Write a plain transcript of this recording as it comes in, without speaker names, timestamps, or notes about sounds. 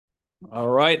All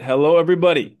right. Hello,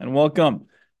 everybody, and welcome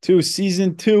to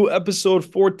season two, episode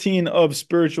 14 of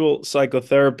Spiritual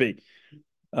Psychotherapy.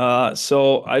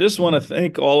 So I just want to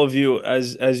thank all of you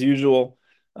as usual,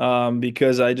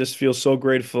 because I just feel so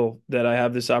grateful that I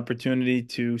have this opportunity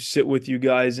to sit with you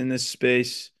guys in this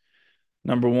space,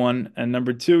 number one, and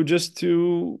number two, just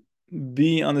to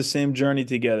be on the same journey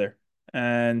together.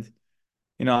 And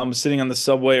I'm sitting on the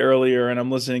subway earlier and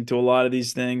I'm listening to a lot of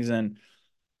these things, and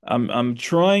I'm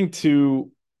trying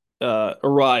to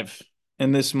arrive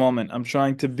in this moment. I'm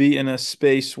trying to be in a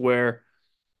space where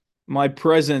my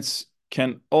presence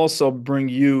can also bring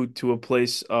you to a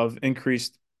place of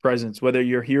increased presence, whether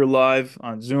you're here live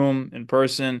on Zoom in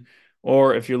person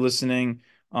or if you're listening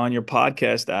on your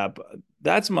podcast app.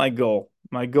 That's my goal.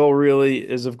 My goal really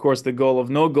is, of course, the goal of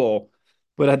no goal.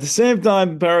 But at the same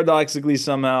time, paradoxically,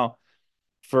 somehow,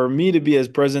 for me to be as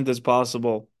present as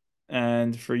possible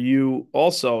and for you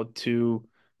also to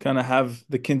kind of have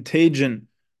the contagion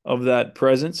of that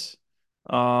presence.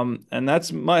 And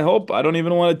that's my hope. I don't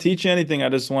even want to teach you anything. I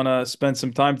just want to spend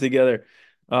some time together.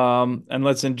 And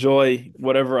let's enjoy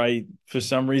whatever I, for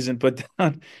some reason, put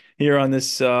down here on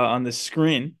this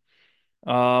screen.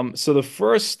 So the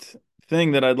first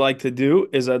thing that I'd like to do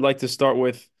is I'd like to start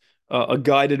with a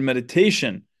guided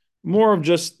meditation. More of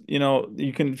just,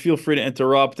 you can feel free to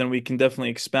interrupt and we can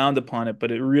definitely expound upon it,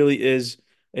 but it really is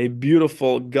a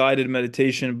beautiful guided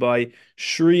meditation by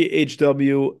Sri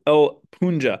H.W. L.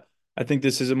 Poonja. I think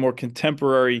this is a more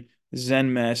contemporary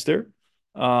Zen master.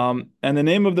 And the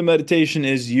name of the meditation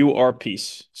is You Are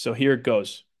Peace. So here it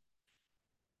goes.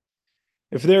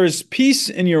 If there is peace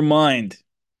in your mind,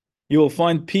 you will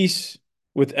find peace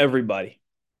with everybody.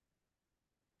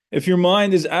 If your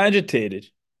mind is agitated,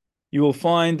 you will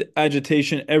find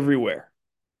agitation everywhere.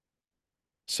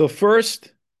 So,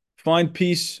 first, find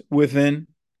peace within,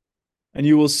 and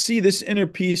you will see this inner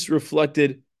peace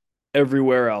reflected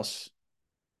everywhere else.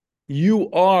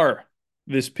 You are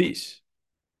this peace.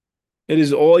 It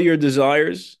is all your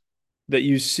desires that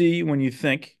you see when you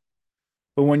think,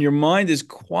 but when your mind is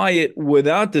quiet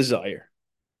without desire,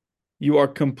 you are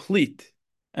complete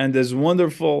and as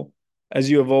wonderful as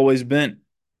you have always been.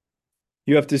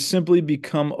 You have to simply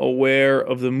become aware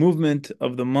of the movement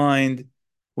of the mind,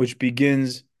 which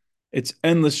begins its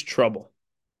endless trouble.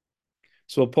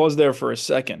 So I'll pause there for a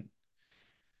second.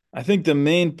 I think the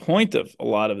main point of a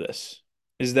lot of this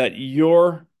is that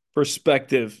your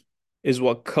perspective is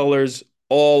what colors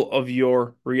all of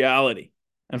your reality.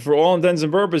 And for all intents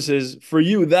and purposes, for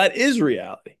you, that is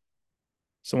reality.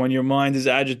 So when your mind is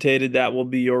agitated, that will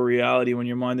be your reality. When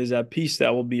your mind is at peace,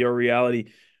 that will be your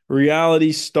reality.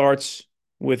 Reality starts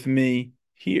with me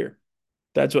here.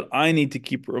 That's what I need to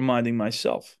keep reminding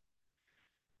myself.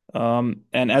 And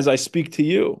as I speak to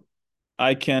you,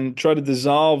 I can try to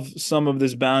dissolve some of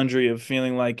this boundary of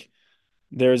feeling like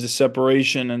there's a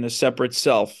separation and a separate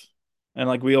self. And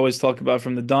like we always talk about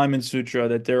from the Diamond Sutra,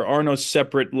 that there are no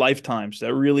separate lifetimes,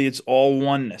 that really it's all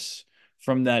oneness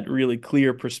from that really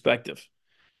clear perspective.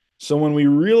 So when we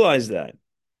realize that,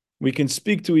 we can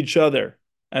speak to each other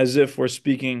as if we're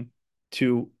speaking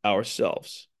to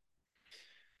ourselves.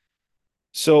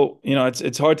 So,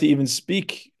 it's hard to even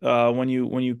speak when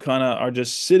you kind of are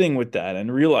just sitting with that and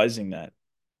realizing that.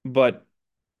 But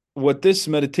what this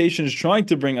meditation is trying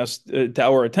to bring us to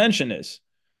our attention is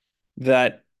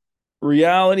that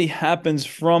reality happens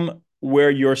from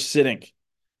where you're sitting.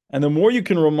 And the more you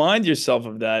can remind yourself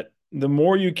of that, the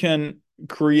more you can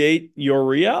create your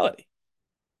reality.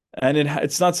 And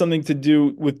it's not something to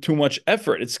do with too much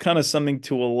effort. It's kind of something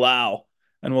to allow.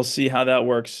 And we'll see how that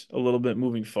works a little bit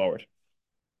moving forward.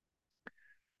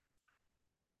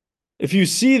 If you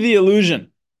see the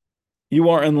illusion,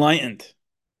 you are enlightened.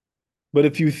 But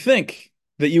if you think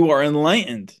that you are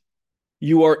enlightened,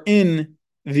 you are in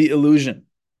the illusion.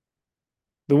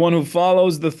 The one who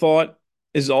follows the thought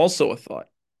is also a thought.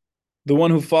 The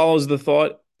one who follows the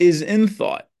thought is in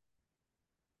thought.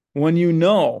 When you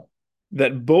know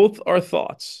that both are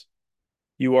thoughts,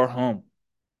 you are home.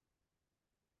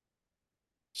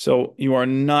 So you are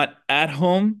not at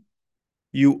home,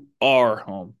 you are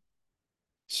home.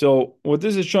 So what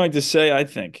this is trying to say, I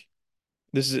think,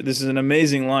 this is an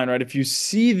amazing line, right? If you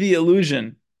see the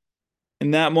illusion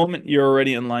in that moment, you're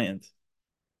already enlightened.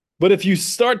 But if you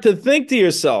start to think to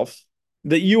yourself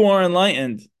that you are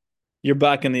enlightened, you're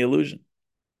back in the illusion.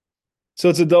 So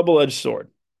it's a double-edged sword.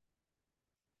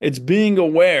 It's being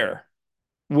aware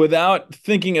without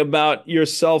thinking about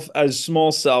yourself as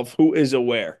small self who is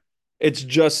aware. It's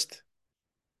just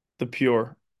the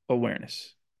pure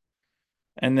awareness.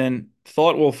 And then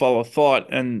thought will follow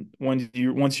thought. And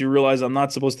once you realize I'm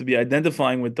not supposed to be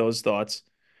identifying with those thoughts,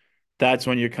 that's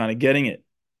when you're kind of getting it.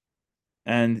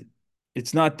 And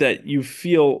it's not that you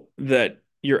feel that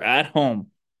you're at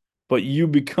home, but you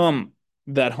become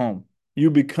that home. You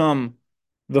become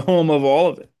the home of all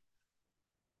of it.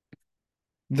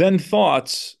 Then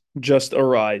thoughts just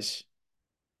arise.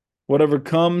 Whatever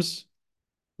comes,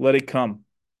 let it come.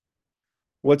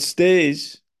 What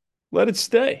stays, let it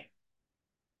stay.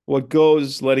 What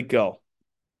goes, let it go.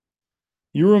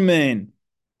 You remain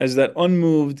as that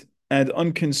unmoved and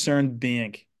unconcerned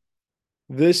being.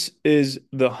 This is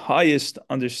the highest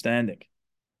understanding.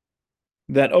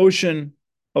 That ocean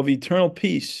of eternal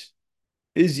peace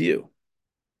is you.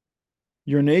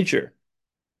 Your nature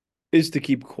is to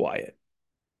keep quiet.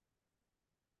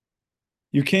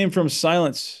 You came from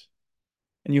silence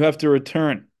and you have to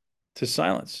return to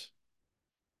silence.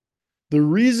 The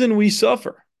reason we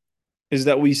suffer is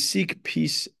that we seek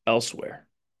peace elsewhere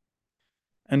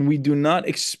and we do not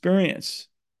experience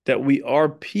that we are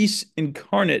peace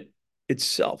incarnate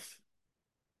itself.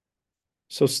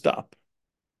 So stop.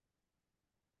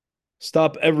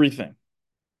 Stop everything.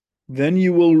 Then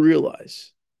you will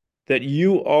realize that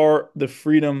you are the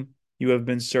freedom you have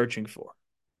been searching for.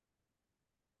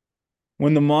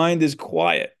 When the mind is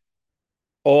quiet,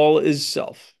 all is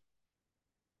self.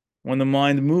 When the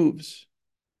mind moves,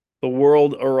 the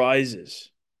world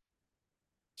arises.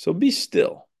 So be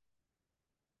still.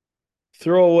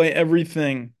 Throw away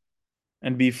everything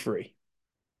and be free.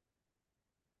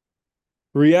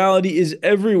 Reality is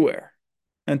everywhere,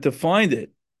 and to find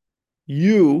it,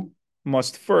 you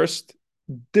must first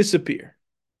disappear.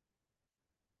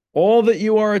 All that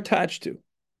you are attached to,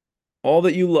 all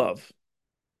that you love,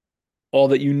 all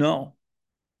that you know,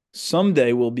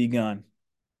 someday will be gone.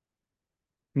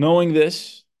 Knowing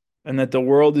this, and that the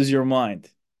world is your mind,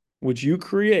 which you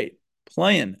create,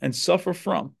 plan, and suffer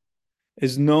from,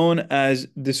 is known as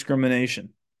discrimination.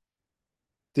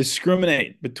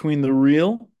 Discriminate between the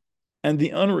real and the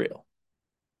unreal.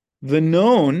 The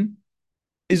known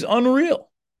is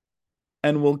unreal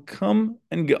and will come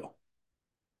and go.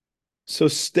 So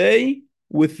stay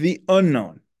with the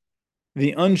unknown,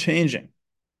 the unchanging,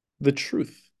 the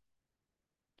truth.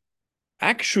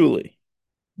 Actually,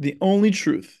 the only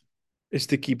truth is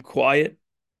to keep quiet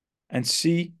and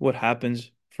see what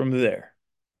happens from there.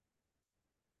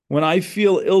 When I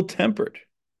feel ill-tempered,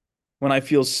 when I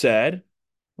feel sad,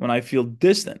 when I feel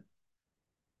distant,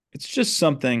 it's just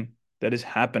something that is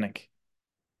happening.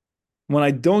 When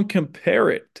I don't compare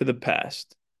it to the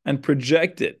past and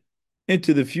project it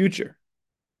into the future,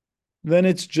 then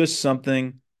it's just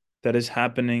something that is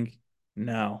happening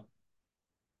now.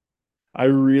 I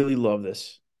really love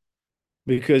this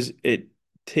because it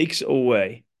takes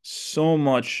away so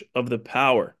much of the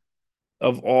power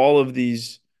of all of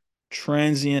these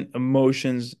transient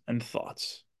emotions and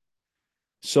thoughts.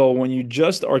 So when you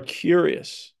just are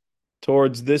curious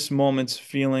towards this moment's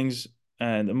feelings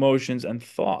and emotions and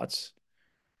thoughts,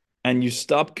 and you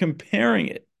stop comparing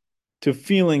it to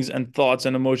feelings and thoughts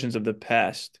and emotions of the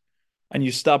past, and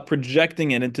you stop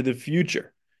projecting it into the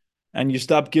future, and you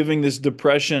stop giving this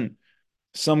depression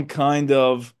some kind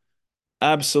of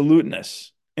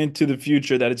absoluteness into the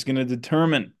future that it's going to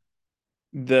determine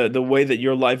the way that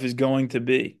your life is going to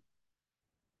be.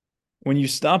 When you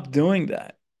stop doing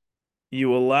that,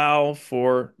 you allow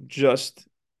for just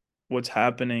what's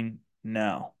happening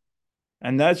now.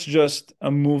 And that's just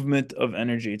a movement of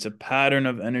energy. It's a pattern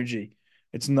of energy.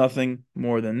 It's nothing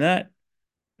more than that.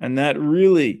 And that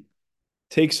really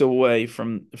takes away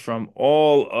from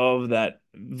all of that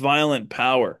violent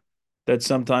power that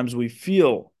sometimes we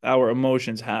feel our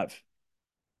emotions have.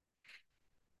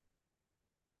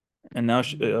 And now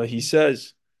he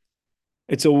says,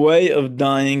 it's a way of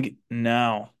dying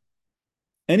now.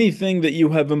 Anything that you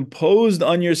have imposed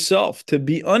on yourself to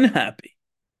be unhappy,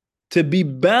 to be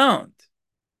bound,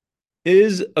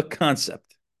 is a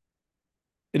concept.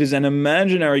 It is an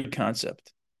imaginary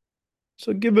concept.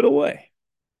 So give it away.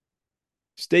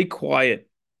 Stay quiet,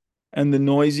 and the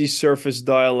noisy surface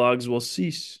dialogues will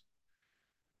cease.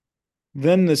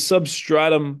 Then the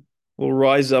substratum will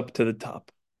rise up to the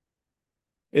top.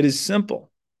 It is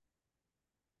simple.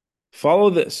 Follow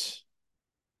this.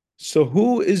 So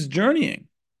who is journeying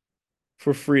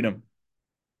for freedom?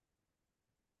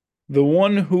 The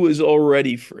one who is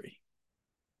already free.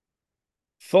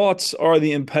 Thoughts are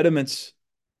the impediments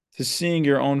to seeing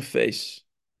your own face.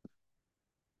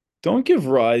 Don't give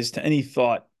rise to any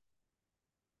thought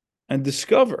and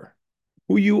discover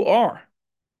who you are.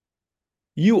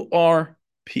 You are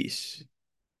peace,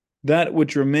 that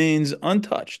which remains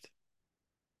untouched.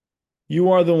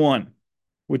 You are the one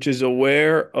which is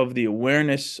aware of the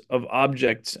awareness of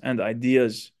objects and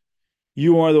ideas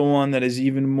You are the one that is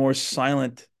even more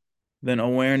silent than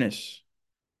awareness.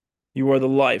 You are the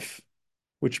life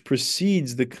which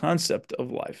precedes the concept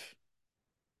of life.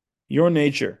 Your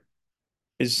nature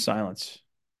is silence,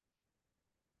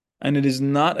 and it is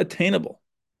not attainable.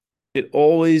 It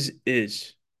always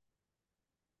is.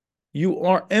 You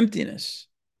are emptiness,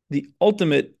 the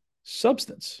ultimate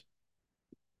substance.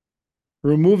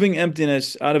 Removing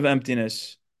emptiness out of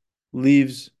emptiness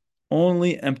leaves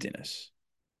only emptiness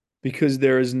because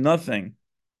there is nothing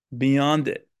beyond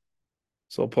it.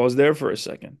 So I'll pause there for a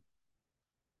second.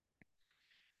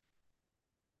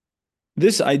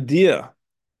 This idea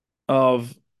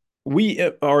of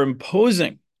we are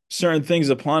imposing certain things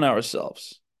upon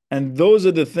ourselves, and those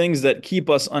are the things that keep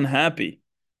us unhappy.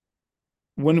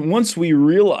 When once we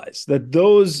realize that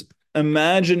those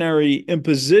imaginary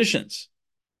impositions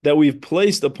that we've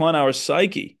placed upon our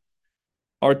psyche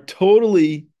are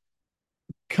totally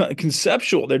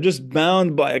conceptual, they're just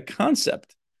bound by a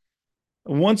concept.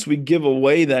 Once we give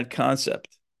away that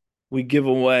concept, we give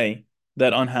away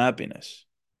that unhappiness.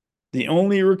 The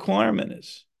only requirement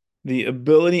is the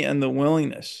ability and the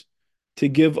willingness to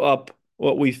give up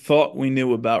what we thought we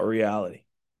knew about reality.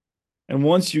 And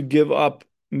once you give up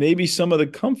maybe some of the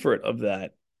comfort of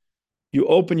that, you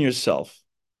open yourself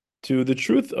to the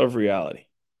truth of reality,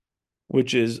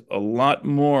 which is a lot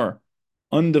more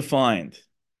undefined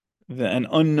and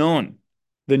unknown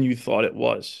than you thought it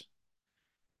was.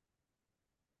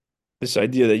 This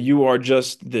idea that you are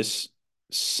just this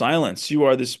silence, you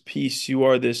are this peace, you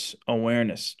are this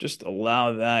awareness. Just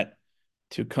allow that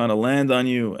to kind of land on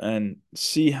you and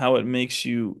see how it makes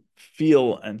you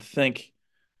feel and think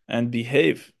and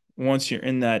behave once you're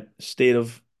in that state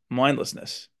of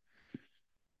mindlessness.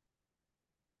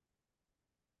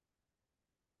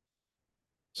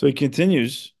 So he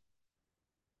continues,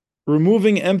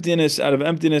 removing emptiness out of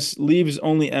emptiness leaves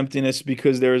only emptiness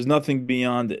because there is nothing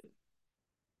beyond it.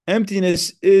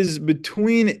 Emptiness is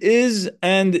between is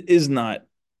and is not,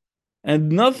 and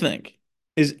nothing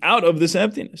is out of this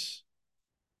emptiness.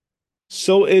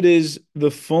 So it is the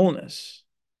fullness.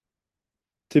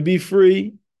 To be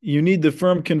free, you need the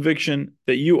firm conviction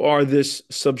that you are this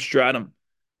substratum,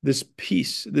 this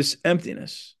peace, this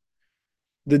emptiness.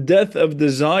 The death of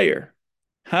desire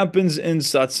happens in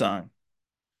satsang,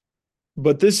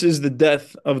 but this is the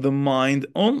death of the mind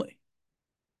only.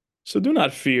 So do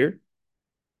not fear.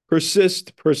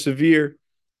 Persist, persevere,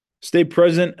 stay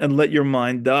present, and let your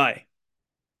mind die.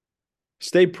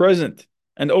 Stay present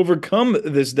and overcome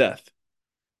this death.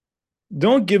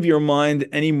 Don't give your mind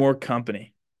any more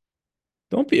company.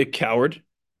 Don't be a coward.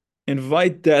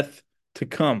 Invite death to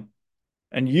come,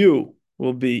 and you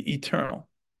will be eternal.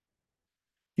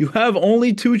 You have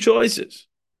only two choices: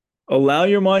 allow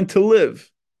your mind to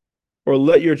live, or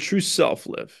let your true self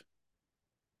live.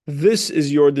 This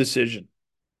is your decision.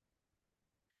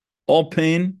 All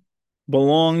pain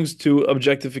belongs to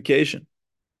objectification.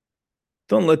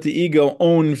 Don't let the ego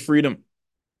own freedom.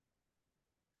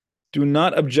 Do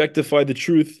not objectify the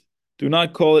truth. Do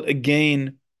not call it a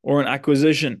gain or an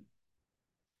acquisition.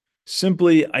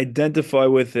 Simply identify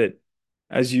with it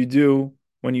as you do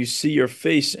when you see your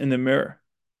face in the mirror.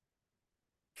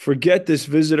 Forget this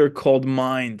visitor called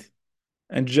mind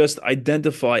and just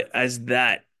identify as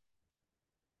that.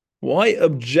 Why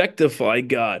objectify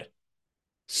God?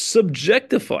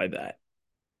 Subjectify that.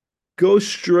 Go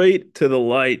straight to the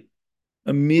light.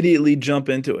 Immediately jump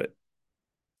into it.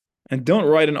 And don't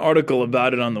write an article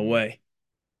about it on the way.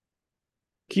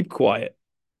 Keep quiet.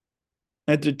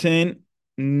 Entertain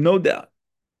no doubt.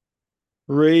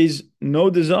 Raise no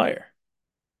desire.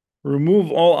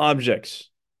 Remove all objects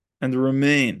and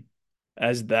remain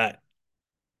as that.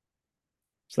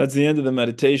 So that's the end of the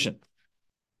meditation.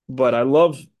 But I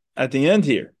love at the end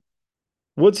here,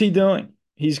 what's he doing?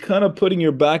 He's kind of putting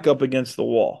your back up against the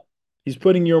wall. He's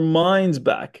putting your mind's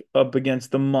back up against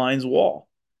the mind's wall.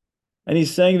 And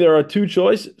he's saying there are two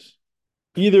choices.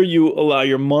 Either you allow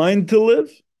your mind to live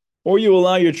or you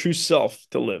allow your true self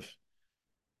to live.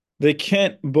 They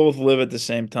can't both live at the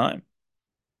same time,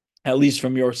 at least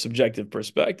from your subjective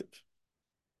perspective.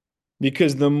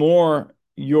 Because the more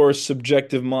your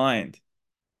subjective mind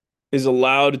is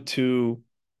allowed to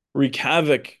wreak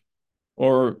havoc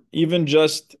or even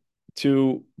just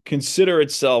to consider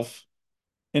itself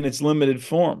in its limited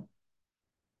form,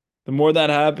 the more that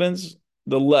happens,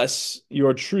 the less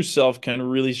your true self can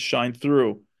really shine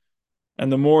through.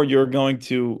 And the more you're going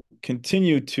to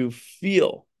continue to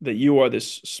feel that you are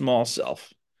this small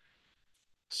self.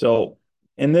 So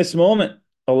in this moment,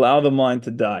 allow the mind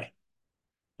to die.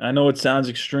 I know it sounds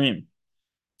extreme.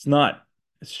 It's not.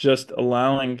 It's just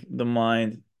allowing the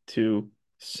mind to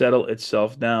settle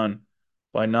itself down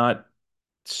by not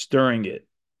stirring it,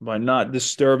 by not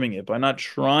disturbing it, by not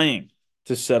trying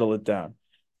to settle it down,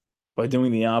 by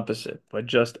doing the opposite, by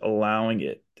just allowing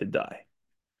it to die.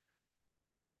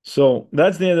 So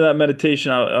that's the end of that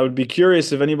meditation. I would be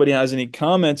curious if anybody has any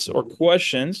comments or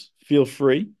questions, feel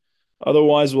free.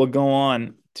 Otherwise, we'll go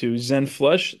on to Zen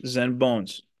Flesh, Zen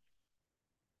Bones.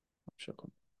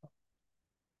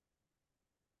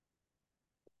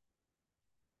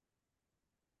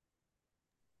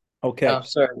 Okay. I'm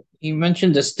sorry. You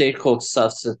mentioned a state called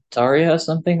Sassataria,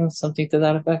 something to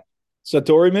that effect.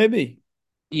 Satori, maybe?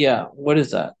 Yeah, what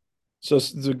is that? So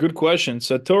it's a good question.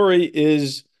 Satori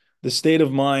is the state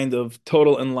of mind of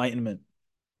total enlightenment.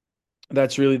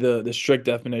 That's really the strict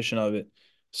definition of it.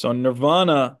 So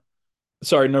Nirvana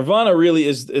really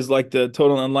is like the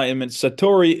total enlightenment.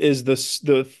 Satori is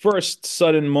the first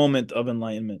sudden moment of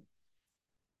enlightenment.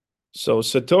 So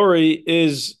Satori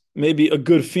is maybe a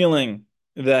good feeling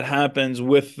that happens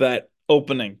with that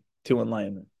opening to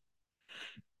enlightenment.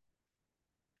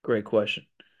 Great question.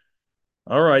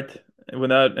 All right.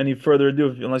 Without any further ado,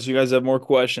 unless you guys have more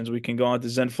questions, we can go on to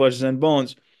Zen Flesh, Zen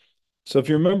Bones. So if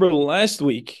you remember last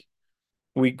week,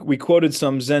 we quoted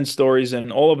some Zen stories,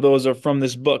 and all of those are from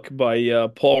this book by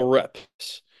Paul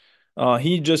Reps.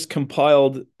 He just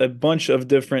compiled a bunch of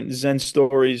different Zen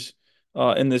stories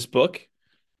in this book.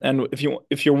 And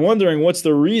if you're wondering what's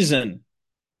the reason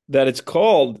that it's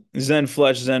called Zen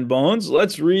Flesh, Zen Bones,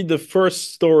 let's read the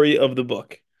first story of the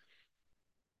book.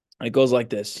 It goes like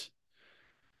this.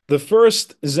 The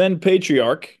first Zen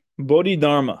patriarch,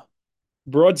 Bodhidharma,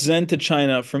 brought Zen to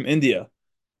China from India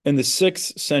in the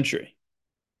 6th century.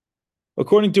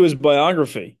 According to his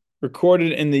biography,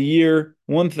 recorded in the year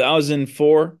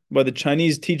 1004 by the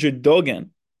Chinese teacher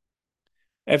Dogen,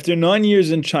 after 9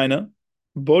 years in China,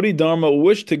 Bodhidharma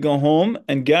wished to go home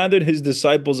and gathered his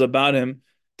disciples about him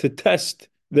to test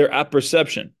their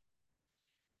apperception.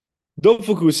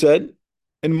 Dofuku said,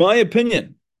 in my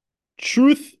opinion,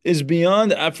 truth is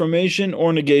beyond affirmation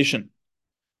or negation,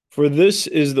 for this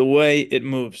is the way it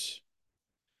moves.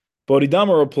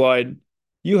 Bodhidharma replied,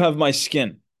 you have my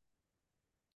skin.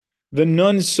 The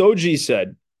nun Soji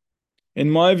said, in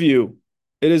my view,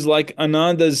 it is like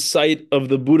Ananda's sight of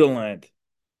the Buddha land,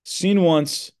 seen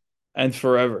once and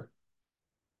forever.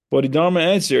 Bodhidharma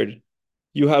answered,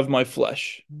 you have my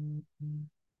flesh.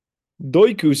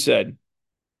 Doiku said,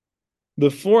 the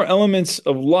four elements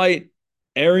of light,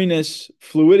 airiness,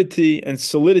 fluidity, and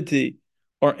solidity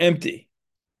are empty,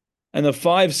 and the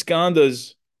five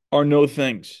skandhas are no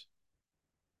things.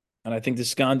 And I think the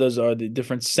skandhas are the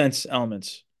different sense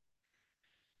elements.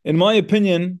 In my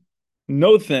opinion,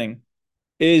 no thing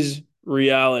is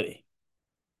reality.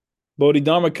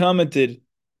 Bodhidharma commented,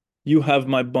 you have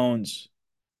my bones.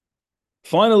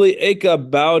 Finally,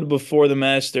 Eka bowed before the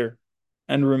master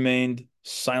and remained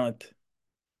silent.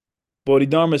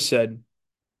 Bodhidharma said,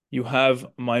 you have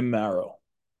my marrow.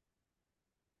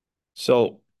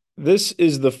 So this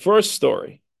is the first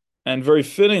story, and very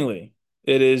fittingly,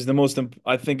 it is the most,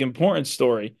 I think, important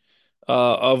story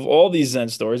of all these Zen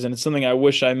stories, and it's something I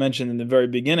wish I mentioned in the very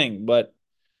beginning. But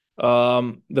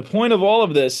the point of all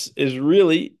of this is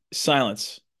really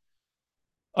silence.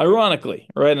 Ironically,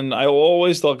 right? And I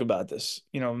always talk about this.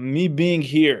 Me being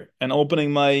here and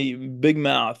opening my big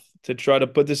mouth to try to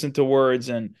put this into words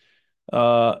and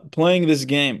playing this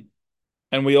game.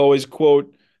 And we always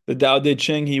quote the Tao Te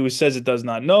Ching, he who says it does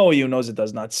not know, he who knows it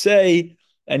does not say.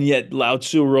 And yet Lao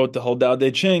Tzu wrote the whole Tao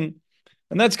Te Ching.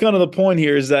 And that's kind of the point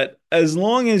here is that as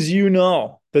long as you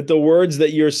know that the words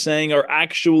that you're saying are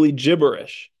actually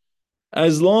gibberish,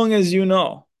 as long as you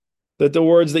know that the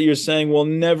words that you're saying will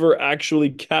never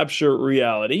actually capture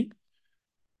reality,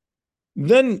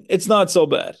 then it's not so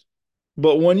bad.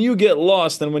 But when you get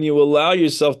lost and when you allow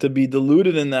yourself to be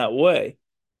deluded in that way,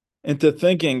 into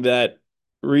thinking that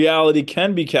reality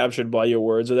can be captured by your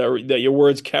words or that your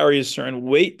words carry a certain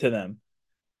weight to them.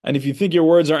 And if you think your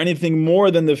words are anything more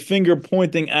than the finger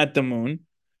pointing at the moon,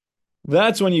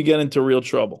 that's when you get into real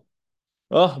trouble.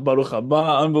 Oh, Baruch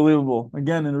haba, unbelievable.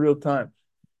 Again, in real time.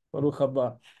 Baruch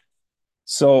haba.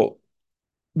 So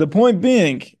the point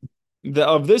being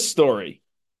of this story,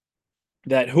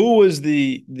 that who was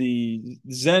the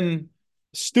Zen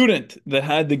student that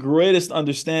had the greatest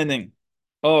understanding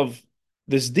of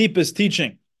this deepest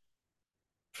teaching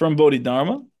from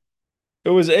Bodhidharma? It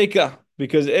was Eka,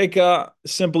 because Eka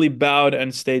simply bowed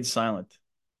and stayed silent.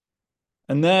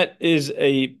 And that is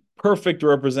a perfect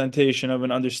representation of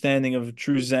an understanding of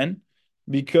true Zen,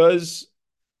 because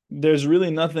there's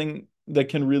really nothing that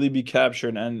can really be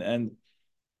captured, and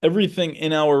everything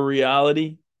in our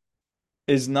reality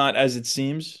is not as it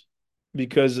seems,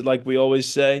 because like we always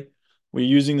say, We're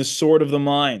using the sword of the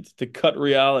mind to cut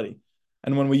reality.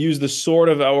 And when we use the sword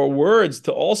of our words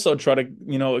to also try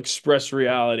to, express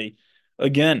reality,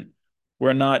 again,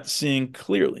 we're not seeing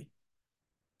clearly.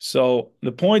 So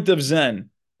the point of Zen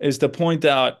is to point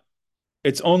out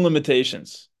its own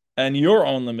limitations and your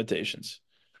own limitations.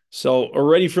 So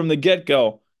already from the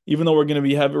get-go, even though we're going to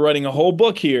be writing a whole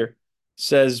book here,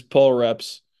 says Paul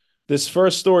Reps, this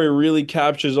first story really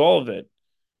captures all of it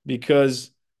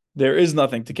because there is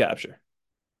nothing to capture,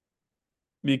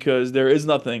 because there is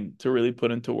nothing to really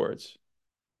put into words.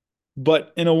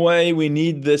 But in a way, we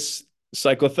need this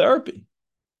psychotherapy.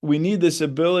 We need this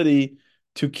ability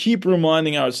to keep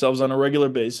reminding ourselves on a regular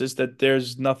basis that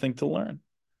there's nothing to learn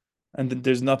and that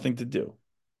there's nothing to do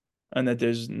and that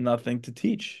there's nothing to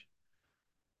teach.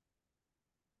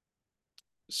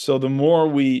 So the more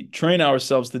we train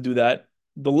ourselves to do that,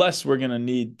 the less we're going to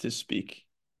need to speak,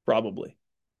 probably.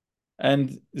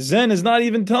 And Zen is not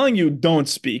even telling you don't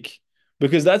speak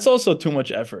because that's also too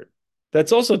much effort.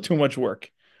 That's also too much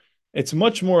work. It's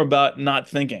much more about not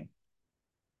thinking.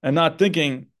 And not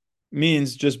thinking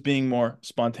means just being more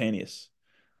spontaneous.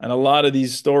 And a lot of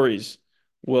these stories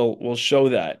will show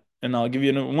that. And I'll give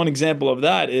you one example of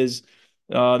that is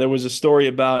there was a story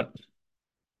about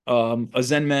a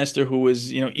Zen master who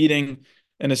was, eating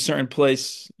in a certain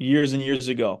place years and years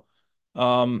ago,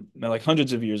 like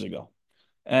hundreds of years ago.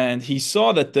 And he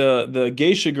saw that the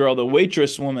geisha girl, the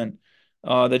waitress woman,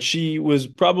 that she was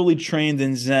probably trained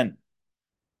in Zen.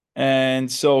 And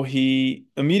so he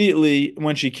immediately,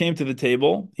 when she came to the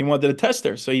table, he wanted to test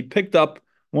her. So he picked up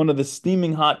one of the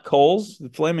steaming hot coals, the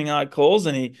flaming hot coals,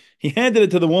 and he handed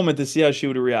it to the woman to see how she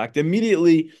would react.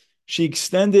 Immediately, she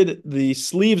extended the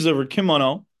sleeves of her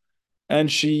kimono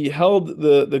and she held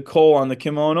the coal on the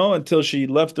kimono until she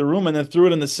left the room and then threw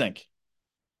it in the sink.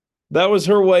 That was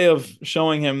her way of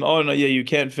showing him, oh no, yeah, you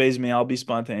can't phase me. I'll be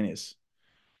spontaneous.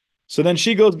 So then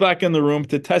she goes back in the room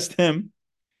to test him.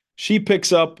 She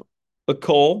picks up a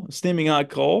coal, a steaming hot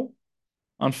coal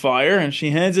on fire, and she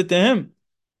hands it to him.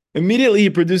 Immediately, he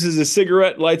produces a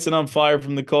cigarette, lights it on fire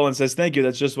from the coal, and says, thank you,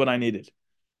 that's just what I needed.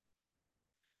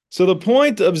 So the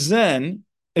point of Zen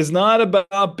is not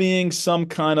about being some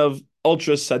kind of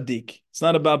ultra sadiq. It's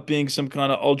not about being some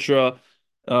kind of ultra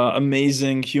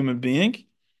amazing human being.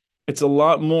 It's a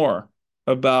lot more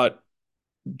about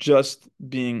just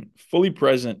being fully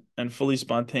present and fully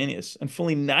spontaneous and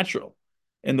fully natural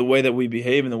in the way that we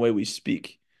behave and the way we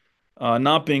speak,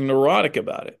 not being neurotic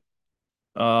about it.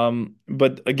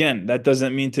 But again, that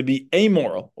doesn't mean to be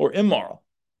amoral or immoral.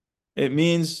 It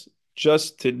means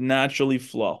just to naturally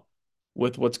flow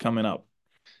with what's coming up.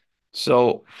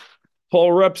 So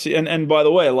Paul Reps, and by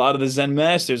the way, a lot of the Zen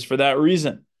masters, for that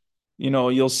reason,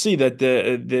 you'll see that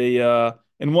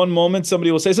in one moment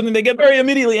somebody will say something, they get very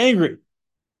immediately angry,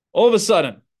 all of a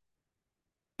sudden.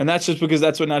 And that's just because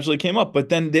that's what naturally came up. But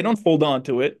then they don't hold on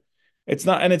to it. It's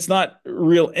not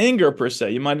real anger per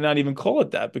se. You might not even call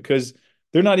it that because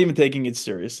they're not even taking it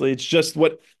seriously. It's just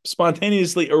what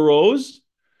spontaneously arose.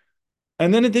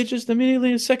 And then they just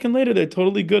immediately, a second later, they're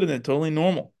totally good and they're totally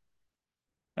normal.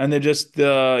 And they're just,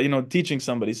 teaching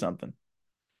somebody something.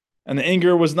 And the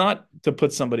anger was not to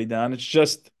put somebody down. It's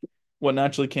just what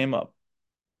naturally came up.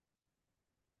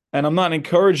 And I'm not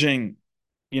encouraging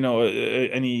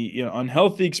any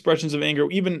unhealthy expressions of anger.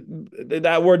 Even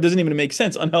that word doesn't even make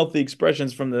sense. Unhealthy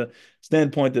expressions from the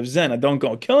standpoint of Zen. I don't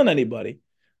go killing anybody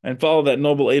and follow that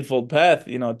noble eightfold path,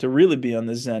 to really be on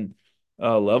the Zen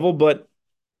level. But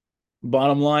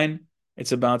bottom line,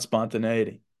 it's about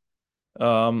spontaneity.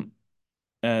 Um,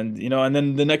 and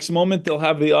then the next moment they'll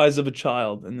have the eyes of a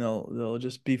child and they'll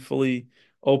just be fully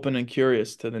open and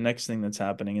curious to the next thing that's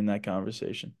happening in that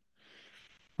conversation.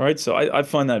 Right. So I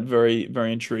find that very,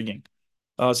 very intriguing.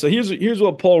 So here's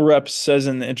what Paul Reps says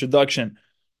in the introduction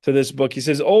to this book. He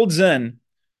says, Old Zen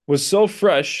was so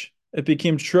fresh, it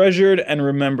became treasured and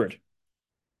remembered.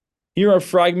 Here are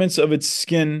fragments of its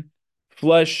skin,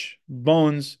 flesh,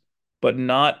 bones, but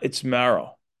not its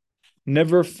marrow,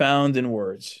 never found in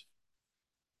words.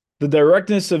 The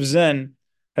directness of Zen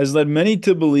has led many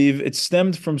to believe it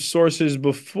stemmed from sources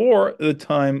before the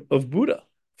time of Buddha,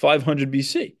 500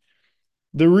 BC.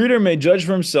 The reader may judge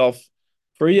for himself,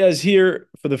 for he has here,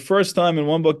 for the first time in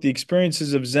one book, the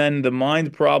experiences of Zen, the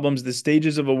mind problems, the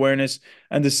stages of awareness,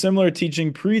 and the similar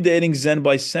teaching predating Zen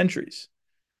by centuries.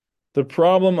 The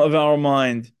problem of our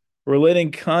mind,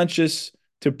 relating conscious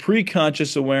to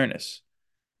preconscious awareness,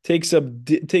 takes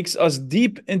us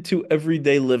deep into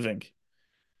everyday living.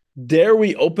 Dare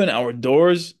we open our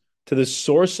doors to the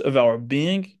source of our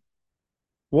being?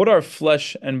 What are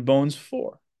flesh and bones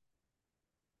for?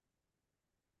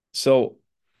 So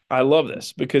I love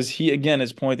this because he again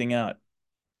is pointing out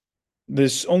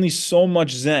there's only so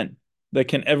much Zen that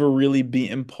can ever really be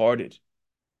imparted.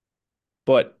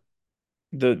 But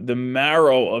the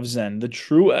marrow of Zen, the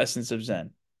true essence of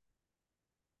Zen,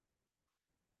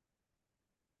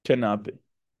 cannot be.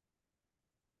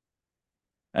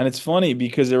 And it's funny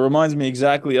because it reminds me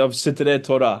exactly of Sitrei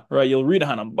Torah, right? You'll read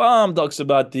Hanambam talks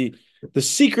about the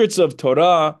secrets of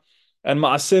Torah and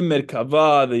Maaseh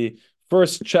Merkava, the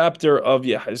first chapter of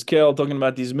Yehezkel, talking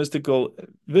about these mystical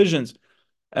visions.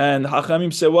 And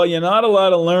Hachamim say, well, you're not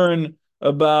allowed to learn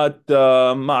about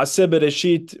Maaseh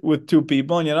Bereshit with two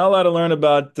people, and you're not allowed to learn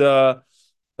about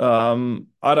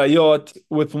Arayot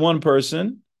with one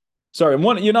person. Sorry,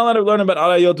 you're not allowed to learn about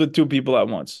Arayot with two people at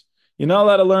once. You're not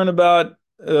allowed to learn about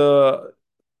uh,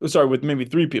 sorry, with maybe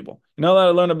three people. You're not allowed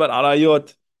to learn about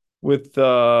Arayot with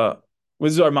sorry,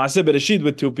 Maaseh Bereshit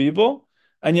with two people,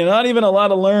 and you're not even allowed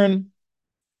to learn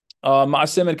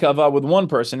Maaseh Merkava with one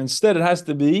person. Instead, it has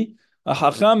to be a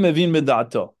Hacham Mevin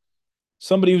Medato,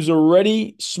 somebody who's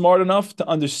already smart enough to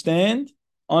understand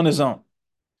on his own.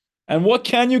 And what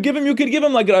can you give him? You could give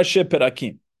him like Rashi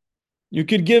Perakim. You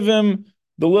could give him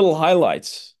the little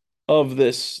highlights of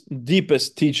this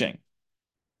deepest teaching.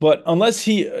 But unless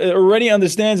he already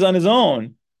understands on his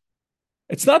own,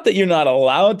 it's not that you're not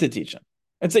allowed to teach him.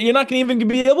 It's that you're not going to even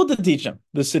be able to teach him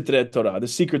the Sitrei Torah, the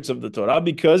secrets of the Torah,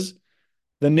 because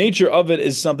the nature of it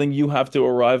is something you have to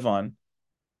arrive on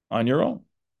your own.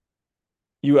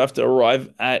 You have to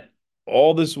arrive at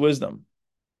all this wisdom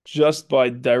just by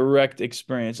direct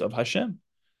experience of Hashem.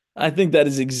 I think that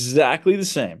is exactly the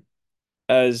same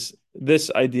as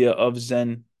this idea of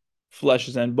Zen flesh,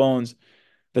 Zen bones,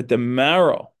 that the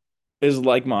marrow is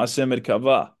like Ma'aseh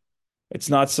Merkava. It's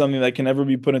not something that can ever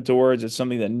be put into words. It's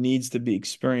something that needs to be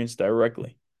experienced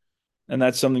directly. And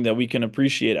that's something that we can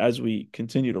appreciate as we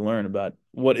continue to learn about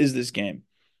what is this game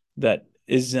that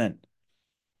is Zen.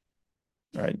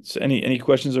 All right. So any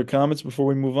questions or comments before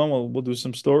we move on? We'll do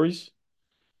some stories.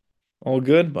 All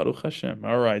good? Baruch Hashem.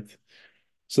 All right.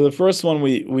 So the first one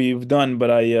we've done, but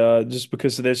I just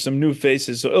because there's some new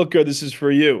faces. So Ilker, this is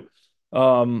for you.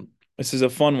 This is a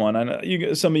fun one. I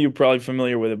know some of you are probably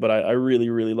familiar with it, but I really,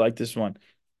 really like this one.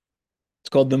 It's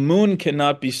called "The Moon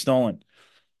Cannot Be Stolen."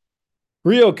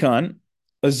 Ryokan,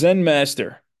 a Zen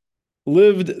master,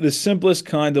 lived the simplest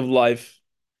kind of life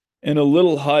in a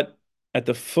little hut at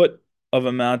the foot of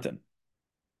a mountain.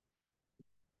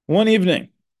 One evening,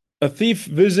 a thief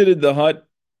visited the hut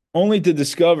only to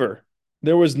discover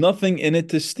there was nothing in it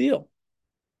to steal.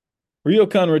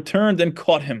 Ryokan returned and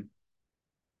caught him.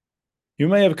 You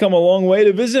may have come a long way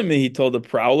to visit me, he told the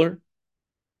prowler,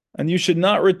 and you should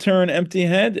not return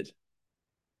empty-handed.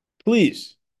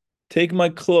 Please, take my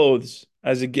clothes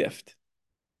as a gift.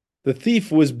 The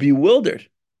thief was bewildered.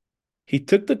 He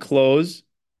took the clothes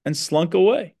and slunk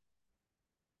away.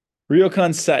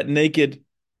 Ryokan sat naked,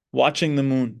 watching the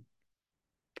moon.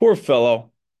 Poor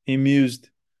fellow, he mused.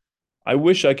 I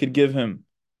wish I could give him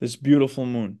this beautiful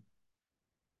moon.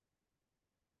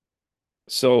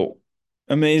 So,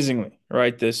 amazingly,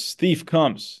 right, this thief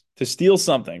comes to steal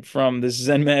something from this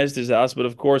Zen master's house, but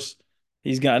of course,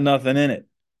 he's got nothing in it.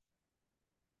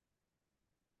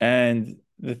 And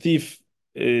the thief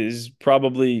is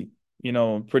probably,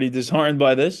 pretty disheartened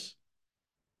by this.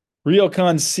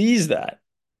 Ryokan sees that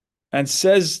and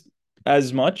says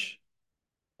as much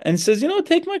and says,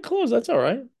 take my clothes. That's all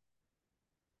right.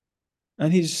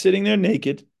 And he's sitting there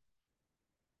naked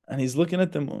and he's looking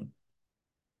at the moon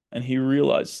and he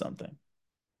realized something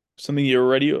he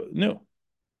already knew.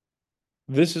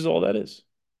 This is all that is.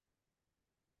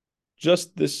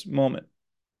 Just this moment,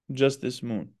 just this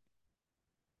moon,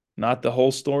 not the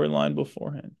whole storyline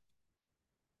beforehand,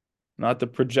 not the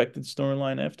projected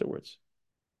storyline afterwards.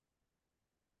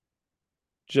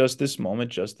 Just this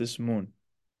moment, just this moon.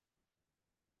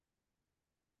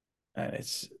 And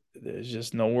there's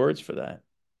just no words for that,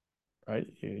 right?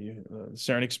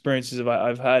 Certain experiences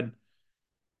I've had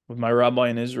with my rabbi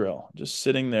in Israel, just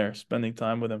sitting there, spending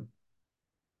time with him.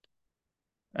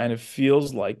 And it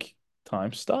feels like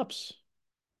time stops.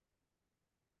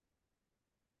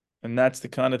 And that's the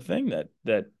kind of thing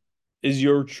that is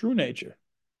your true nature.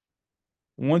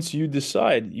 Once you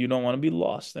decide you don't want to be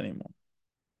lost anymore.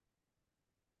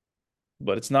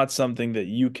 But it's not something that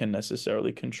you can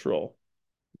necessarily control,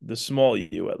 the small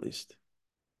you at least.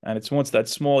 And it's once that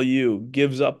small you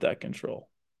gives up that control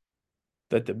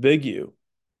that the big you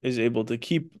is able to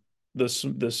keep the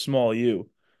small you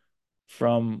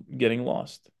from getting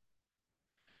lost.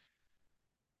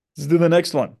 Let's do the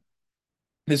next one.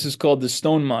 This is called the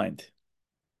stone mind.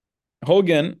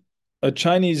 Hogan, a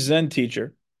Chinese Zen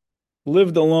teacher,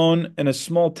 lived alone in a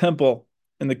small temple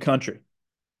in the country.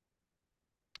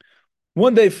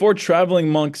 One day, four traveling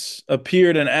monks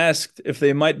appeared and asked if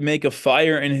they might make a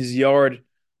fire in his yard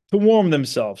to warm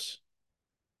themselves.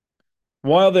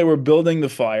 While they were building the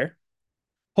fire,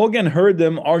 Hogan heard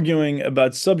them arguing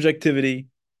about subjectivity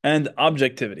and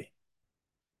objectivity.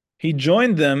 He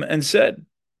joined them and said,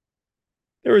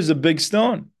 "There is a big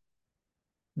stone.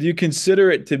 Do you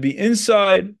consider it to be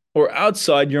inside or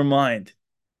outside your mind?"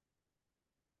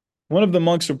 One of the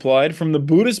monks replied, "From the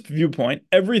Buddhist viewpoint,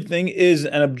 everything is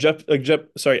an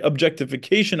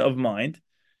objectification of mind.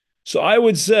 So I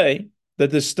would say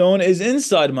that the stone is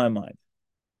inside my mind."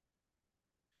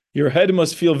 "Your head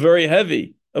must feel very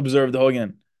heavy," observed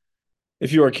Hogan,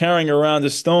 "if you are carrying around a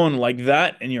stone like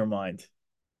that in your mind."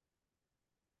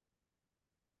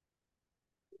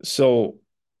 So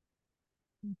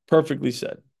perfectly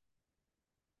said,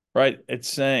 right?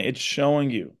 It's showing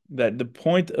you that the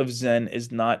point of Zen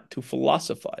is not to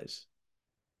philosophize.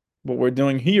 What we're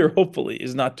doing here, hopefully,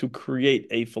 is not to create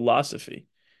a philosophy,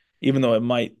 even though it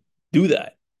might do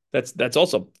that. That's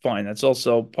also fine. That's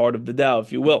also part of the Tao,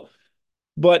 if you will.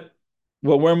 But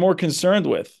what we're more concerned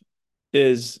with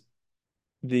is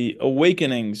the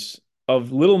awakenings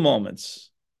of little moments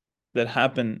that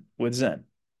happen with Zen.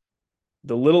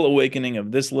 The little awakening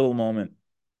of this little moment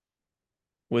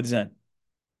with Zen.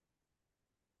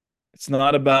 It's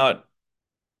not about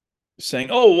saying,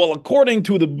 "Oh, well, according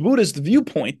to the Buddhist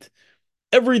viewpoint,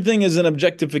 everything is an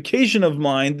objectification of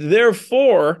mind.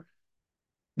 Therefore,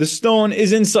 the stone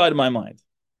is inside my mind."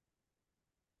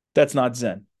 That's not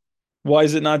Zen. Why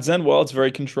is it not Zen? Well, it's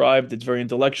very contrived. It's very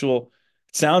intellectual.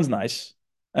 It sounds nice.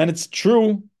 And it's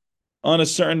true on a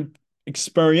certain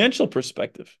experiential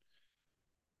perspective.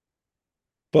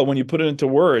 But when you put it into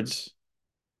words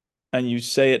and you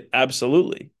say it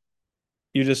absolutely,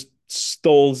 you just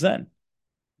stole Zen.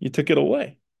 You took it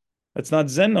away. That's not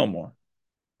Zen no more,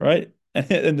 right?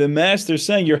 And the master's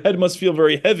saying your head must feel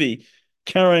very heavy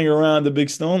carrying around a big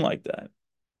stone like that.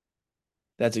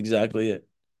 That's exactly it.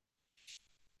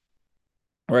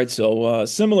 All right. So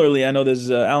similarly, I know there's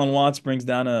Alan Watts brings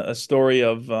down a story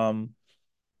of um,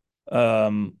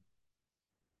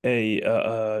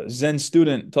 a Zen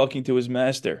student talking to his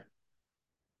master,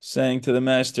 saying to the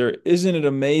master, "Isn't it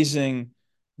amazing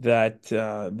that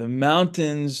the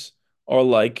mountains are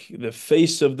like the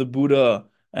face of the Buddha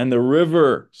and the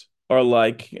rivers are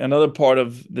like another part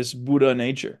of this Buddha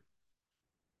nature?"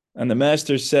 And the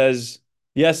master says,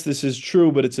 "Yes, this is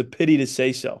true, but it's a pity to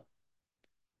say so."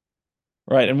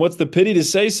 Right. And what's the pity to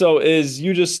say so is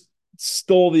you just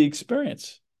stole the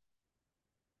experience.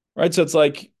 Right. So it's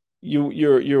like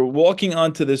you're walking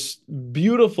onto this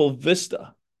beautiful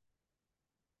vista.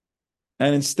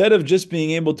 And instead of just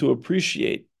being able to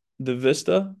appreciate the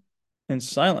vista in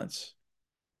silence,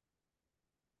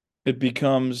 it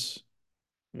becomes,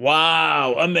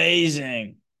 wow,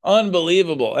 amazing,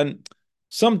 unbelievable. And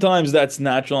sometimes that's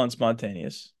natural and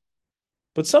spontaneous,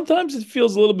 but sometimes it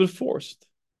feels a little bit forced.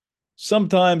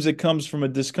 Sometimes it comes from a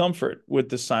discomfort with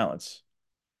the silence.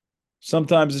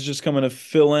 Sometimes it's just coming to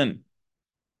fill in.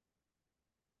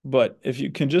 But if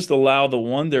you can just allow the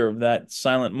wonder of that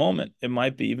silent moment, it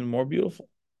might be even more beautiful.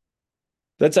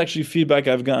 That's actually feedback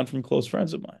I've gotten from close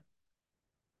friends of mine.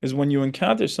 Is when you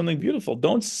encounter something beautiful,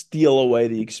 don't steal away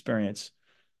the experience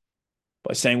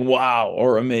by saying wow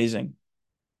or amazing.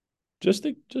 Just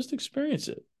experience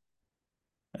it.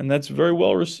 And that's very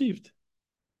well received.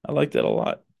 I like that a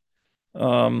lot.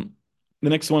 Um, the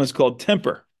next one is called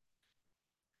temper.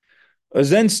 A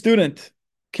Zen student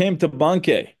came to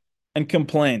Bankei and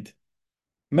complained,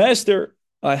 "Master,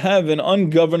 I have an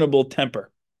ungovernable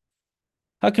temper.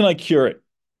 How can I cure it?"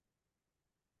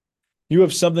 "You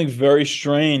have something very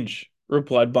strange,"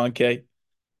 replied Bankei.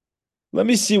 "Let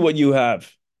me see what you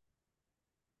have."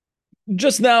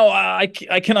 "Just now, I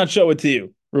cannot show it to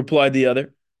you," replied the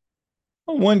other.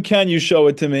 "When can you show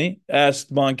it to me?"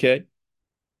 asked Bankei.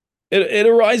 It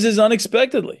arises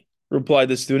unexpectedly," replied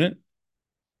the student.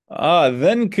 "Ah,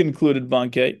 then," concluded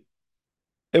Bankei,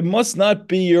 "it must not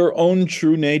be your own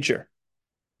true nature.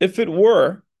 If it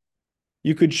were,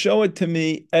 you could show it to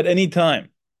me at any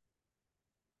time.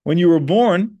 When you were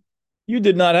born, you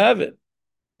did not have it,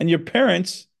 and your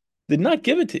parents did not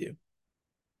give it to you.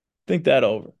 Think that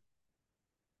over."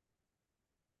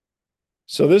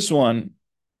 So this one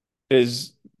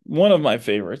is one of my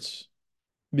favorites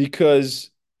because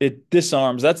it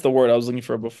disarms. That's the word I was looking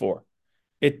for before.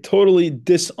 It totally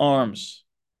disarms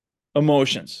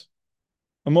emotions.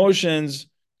 Emotions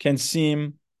can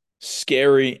seem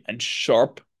scary and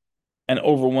sharp and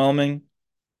overwhelming,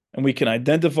 and we can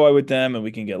identify with them and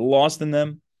we can get lost in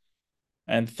them.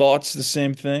 And thoughts, the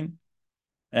same thing.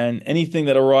 And anything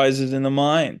that arises in the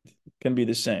mind can be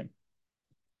the same.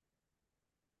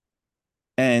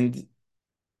 And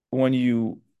when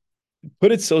you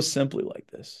put it so simply like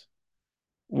this,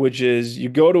 which is you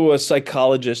go to a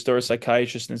psychologist or a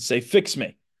psychiatrist and say, fix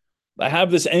me. I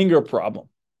have this anger problem.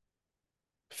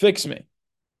 Fix me.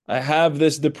 I have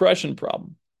this depression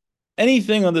problem.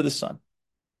 Anything under the sun.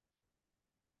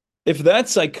 If that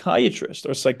psychiatrist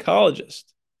or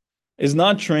psychologist is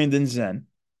not trained in Zen,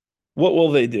 what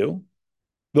will they do?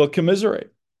 They'll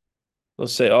commiserate. They'll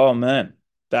say, oh man,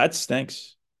 that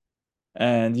stinks.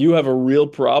 And you have a real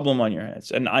problem on your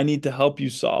hands. And I need to help you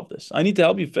solve this. I need to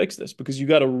help you fix this because you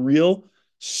got a real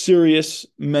serious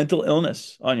mental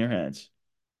illness on your hands.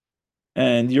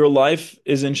 And your life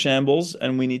is in shambles,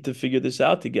 and we need to figure this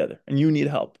out together. And you need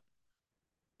help.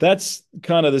 That's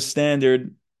kind of the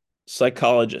standard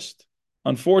psychologist,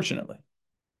 unfortunately.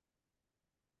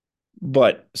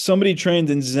 But somebody trained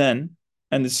in Zen,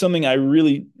 and it's something I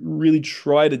really, really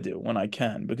try to do when I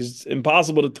can, because it's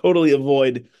impossible to totally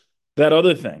avoid that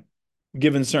other thing,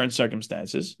 given certain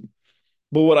circumstances.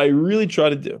 But what I really try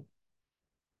to do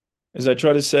is I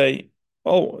try to say,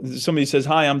 oh, somebody says,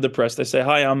 hi, I'm depressed. I say,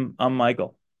 hi, I'm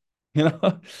Michael. You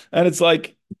know, and it's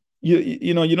like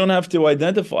you don't have to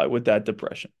identify with that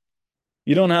depression.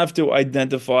 You don't have to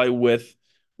identify with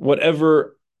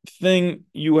whatever thing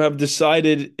you have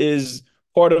decided is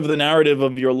part of the narrative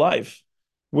of your life,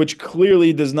 which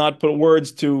clearly does not put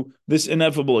words to this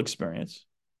ineffable experience.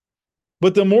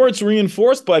 But the more it's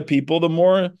reinforced by people, the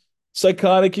more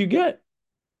psychotic you get.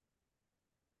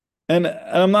 And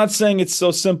I'm not saying it's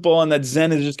so simple and that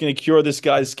Zen is just going to cure this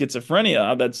guy's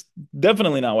schizophrenia. That's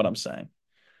definitely not what I'm saying.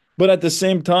 But at the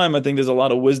same time, I think there's a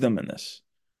lot of wisdom in this,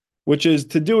 which is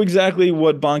to do exactly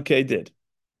what Bankei did,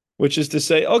 which is to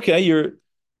say, okay, you're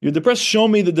depressed. Show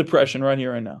me the depression right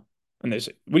here and now. And they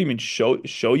say, what do you mean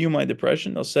show you my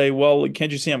depression? They'll say, well,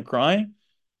 can't you see I'm crying?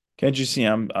 Can't you see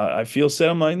I feel sad?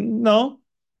 I'm like, no,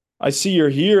 I see you're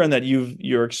here and that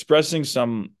you're expressing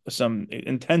some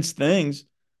intense things,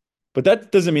 but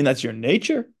that doesn't mean that's your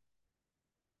nature.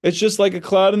 It's just like a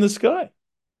cloud in the sky.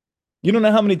 You don't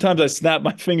know how many times I snap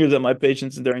my fingers at my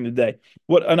patients during the day.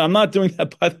 And I'm not doing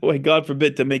that, by the way, God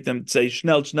forbid, to make them say,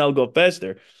 schnell, schnell, go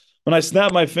faster. When I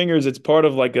snap my fingers, it's part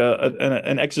of like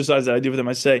an exercise that I do with them.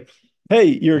 I say, hey,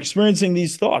 you're experiencing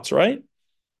these thoughts, right?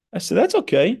 I said, that's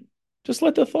okay. Just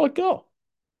let the thought go.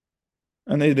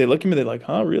 And they look at me, they're like,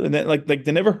 huh, really? And like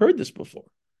they never heard this before.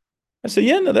 I say,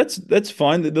 yeah, no, that's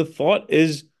fine. The thought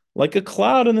is like a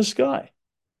cloud in the sky.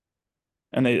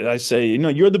 And I say,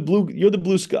 you're the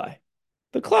blue sky.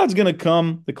 The cloud's going to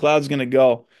come, the cloud's going to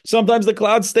go. Sometimes the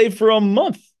clouds stay for a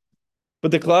month, but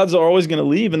the clouds are always going to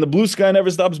leave, and the blue sky never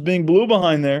stops being blue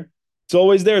behind there. It's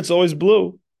always there, it's always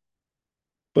blue.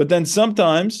 But then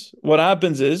sometimes what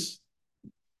happens is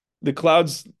the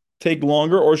clouds take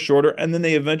longer or shorter, and then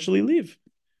they eventually leave.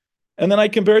 And then I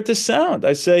compare it to sound.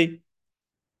 I say,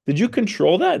 did you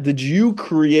control that? Did you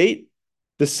create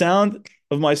the sound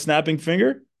of my snapping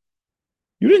finger?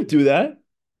 You didn't do that.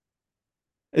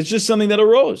 It's just something that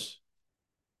arose.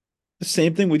 The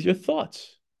same thing with your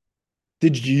thoughts.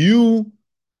 Did you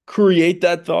create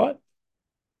that thought?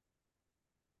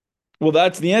 Well,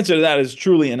 that's the answer to that is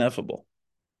truly ineffable.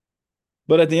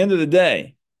 But at the end of the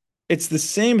day, it's the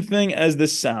same thing as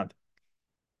this sound.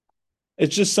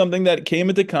 It's just something that came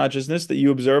into consciousness that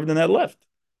you observed and that left.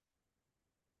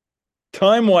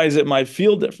 Time-wise, it might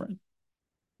feel different,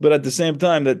 but at the same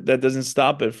time, that doesn't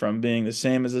stop it from being the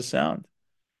same as a sound.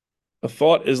 A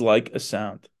thought is like a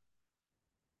sound.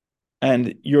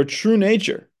 And your true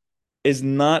nature is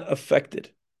not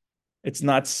affected. It's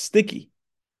not sticky.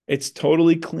 It's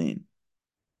totally clean.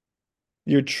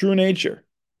 Your true nature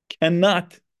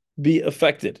cannot be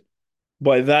affected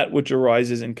by that which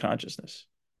arises in consciousness.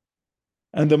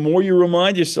 And the more you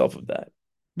remind yourself of that,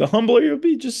 the humbler you'll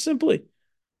be, just simply.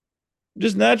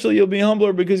 Just naturally, you'll be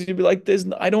humbler because you'll be like,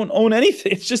 I don't own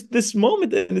anything. It's just this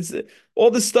moment. And it's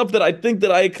all the stuff that I think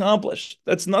that I accomplished.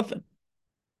 That's nothing.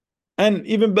 And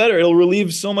even better, it'll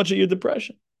relieve so much of your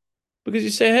depression because you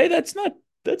say, hey, that's not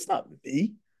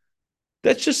me.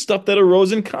 That's just stuff that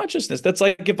arose in consciousness. That's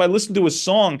like if I listen to a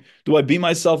song, do I beat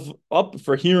myself up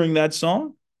for hearing that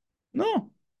song?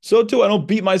 No. So too, I don't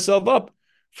beat myself up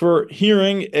for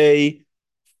hearing a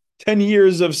 10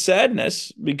 years of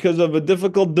sadness because of a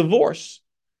difficult divorce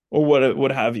or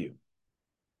what have you.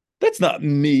 That's not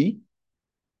me.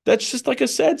 That's just like a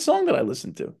sad song that I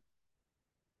listen to.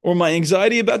 Or my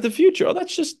anxiety about the future. Oh,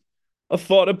 that's just a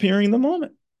thought appearing in the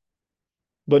moment.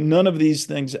 But none of these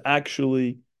things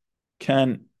actually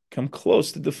can come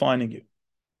close to defining you.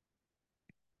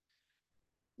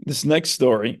 This next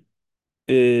story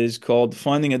is called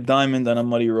Finding a Diamond on a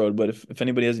Muddy Road. But if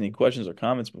anybody has any questions or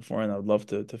comments beforehand, I would love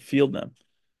to field them.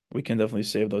 We can definitely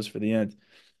save those for the end.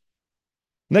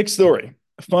 Next story,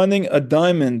 finding a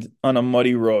diamond on a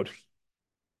muddy road.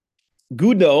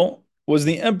 Gudo was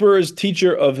the emperor's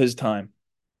teacher of his time.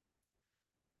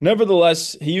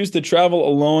 Nevertheless, he used to travel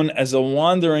alone as a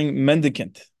wandering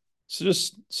mendicant. So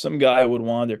just some guy would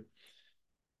wander.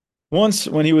 Once,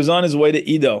 when he was on his way to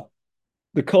Edo,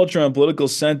 the cultural and political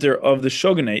center of the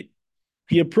shogunate,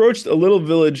 he approached a little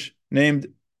village named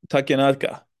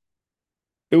Takenaka.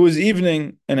 It was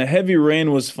evening and a heavy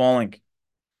rain was falling.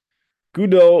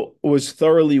 Gudo was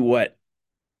thoroughly wet.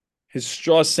 His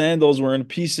straw sandals were in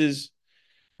pieces.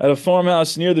 At a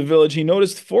farmhouse near the village, he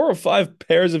noticed 4 or 5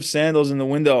 pairs of sandals in the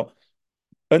window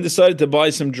and decided to buy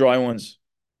some dry ones.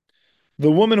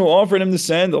 The woman who offered him the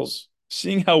sandals,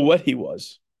 seeing how wet he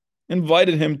was,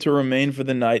 invited him to remain for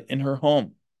the night in her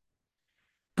home.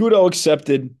 Gudo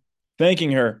accepted,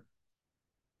 thanking her.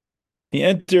 He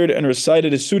entered and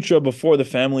recited a sutra before the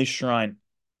family shrine.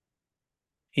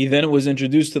 He then was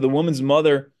introduced to the woman's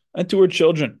mother and to her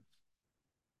children.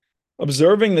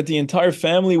 Observing that the entire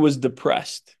family was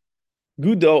depressed,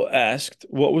 Gudo asked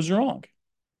what was wrong.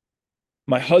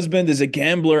 My husband is a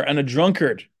gambler and a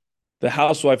drunkard, the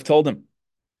housewife told him.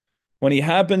 When he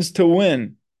happens to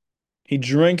win, he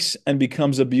drinks and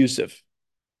becomes abusive.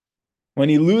 When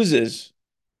he loses,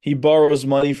 he borrows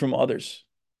money from others.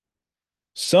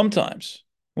 Sometimes,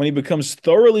 when he becomes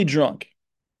thoroughly drunk,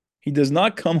 he does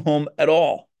not come home at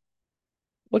all.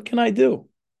 What can I do?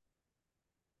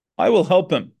 I will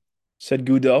help him, said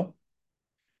Gudo.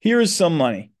 Here is some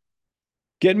money.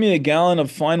 Get me a gallon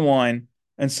of fine wine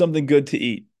and something good to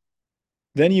eat.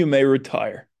 Then you may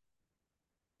retire.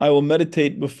 I will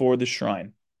meditate before the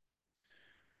shrine.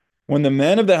 When the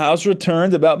man of the house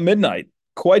returned about midnight,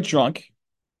 quite drunk,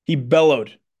 he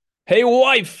bellowed, Hey,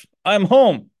 wife, I'm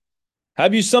home.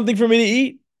 Have you something for me to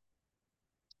eat?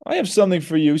 I have something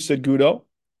for you, said Gudo.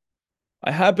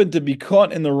 I happened to be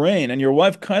caught in the rain, and your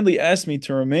wife kindly asked me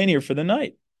to remain here for the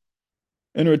night.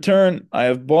 In return, I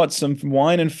have bought some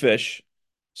wine and fish,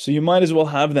 so you might as well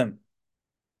have them.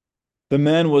 The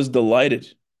man was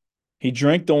delighted. He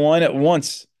drank the wine at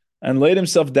once and laid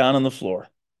himself down on the floor.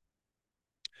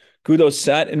 Gudo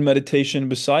sat in meditation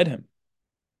beside him.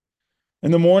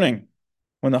 In the morning,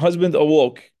 when the husband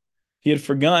awoke, he had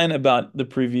forgotten about the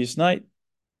previous night.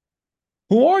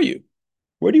 Who are you?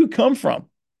 Where do you come from?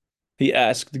 He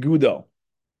asked Gudo,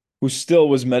 who still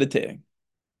was meditating.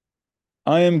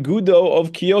 I am Gudo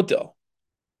of Kyoto,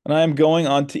 and I am going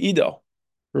on to Edo,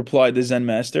 replied the Zen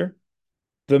master.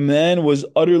 The man was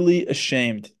utterly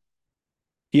ashamed.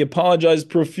 He apologized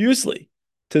profusely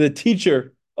to the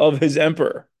teacher of his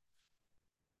emperor.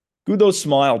 Gudo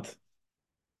smiled.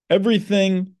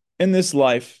 Everything in this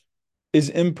life is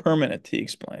impermanent, he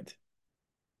explained.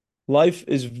 Life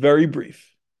is very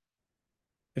brief.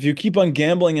 If you keep on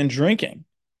gambling and drinking,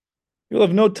 you'll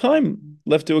have no time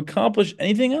left to accomplish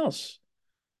anything else.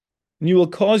 And you will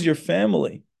cause your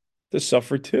family to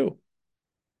suffer too.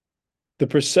 The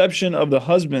perception of the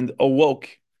husband awoke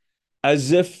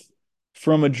as if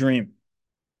from a dream.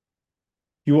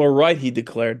 You are right, he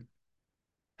declared.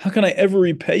 How can I ever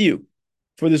repay you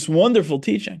for this wonderful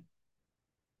teaching?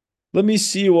 Let me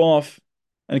see you off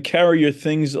and carry your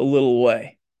things a little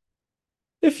way.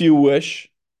 If you wish,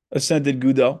 assented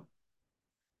Gudo.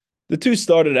 The two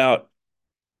started out.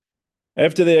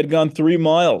 After they had gone 3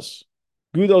 miles,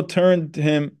 Gudo turned to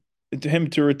him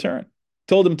to return,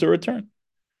 told him to return.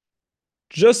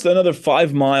 Just another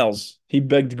 5 miles, he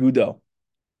begged Gudo.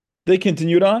 They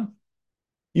continued on.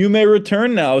 You may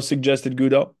return now, suggested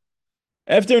Gudo.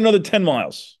 After another 10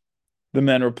 miles, the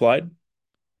man replied.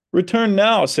 Return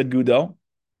now, said Gudo,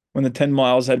 when the 10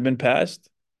 miles had been passed.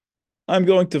 I'm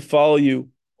going to follow you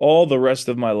all the rest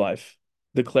of my life,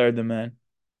 declared the man.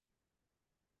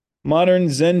 Modern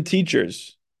Zen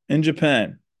teachers in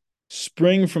Japan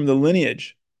spring from the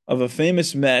lineage of a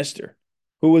famous master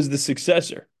who was the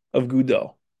successor of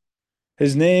Gudo.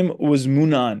 His name was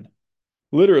Munan,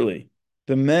 literally,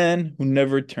 the man who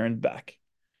never turned back.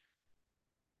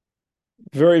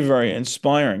 Very, very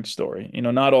inspiring story. You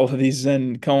know, not all of these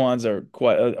Zen koans are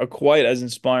quite as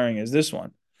inspiring as this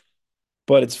one.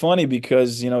 But it's funny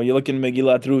because, you know, you look in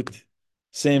Megillat Ruth,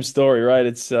 same story, right?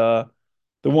 It's the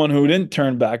one who didn't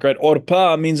turn back, right?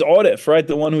 Orpa means Orif, right?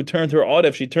 The one who turned her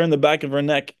Orif. She turned the back of her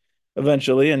neck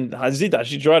eventually. And Hazita,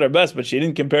 she tried her best, but she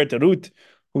didn't compare to Ruth,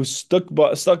 who stuck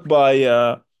by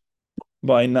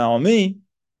Naomi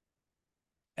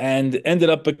and ended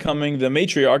up becoming the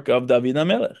matriarch of David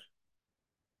HaMelech.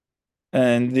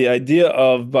 And the idea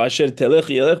of Ba'asher Telech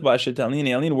Yelech, Ba'asher Talin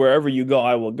Yalin, wherever you go,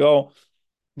 I will go.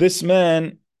 This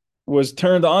man was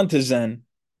turned on to Zen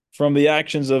from the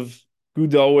actions of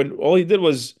Gudo, and all he did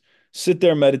was sit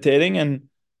there meditating and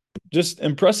just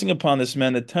impressing upon this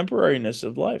man the temporariness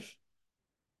of life,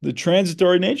 the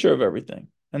transitory nature of everything,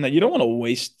 and that you don't want to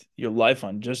waste your life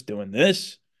on just doing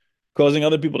this, causing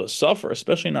other people to suffer,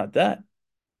 especially not that.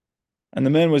 And the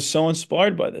man was so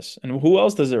inspired by this. And who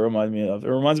else does it remind me of? It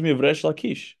reminds me of Resh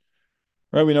Lakish,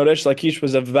 right? We know Resh Lakish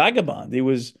was a vagabond. He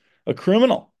was a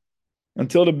criminal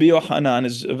until the Bio Hanan,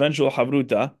 his eventual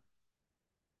Havruta,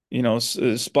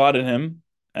 spotted him,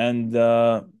 and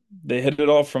they hit it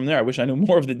off from there. I wish I knew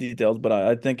more of the details, but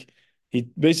I think he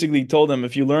basically told him,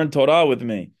 if you learn Torah with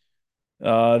me,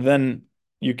 then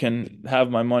you can have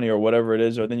my money or whatever it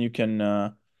is, or then you can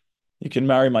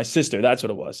marry my sister. That's what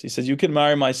it was. He says you can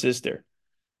marry my sister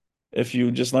if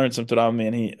you just learn some Torah with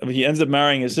me. And he ends up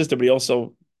marrying his sister, but he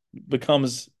also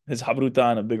becomes his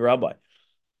Havruta and a big rabbi.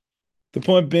 The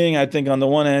point being, I think on the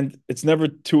one hand, it's never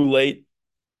too late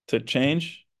to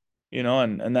change,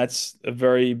 and that's a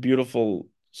very beautiful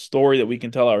story that we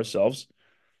can tell ourselves.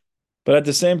 But at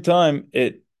the same time,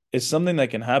 it is something that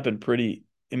can happen pretty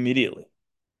immediately.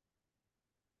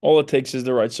 All it takes is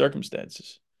the right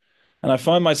circumstances. And I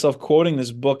find myself quoting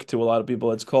this book to a lot of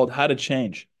people. It's called How to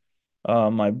Change.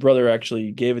 My brother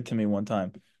actually gave it to me one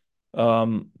time.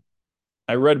 Um,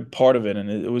 I read part of it, and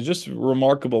it was just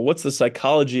remarkable. What's the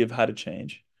psychology of how to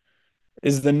change?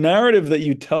 Is the narrative that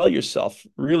you tell yourself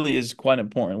really is quite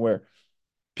important, where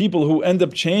people who end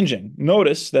up changing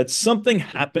notice that something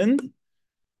happened,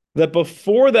 that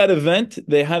before that event,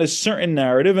 they had a certain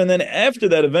narrative. And then after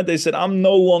that event, they said, I'm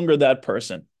no longer that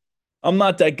person. I'm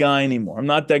not that guy anymore. I'm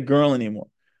not that girl anymore.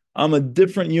 I'm a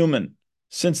different human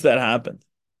since that happened.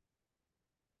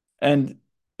 And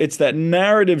it's that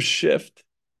narrative shift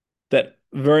that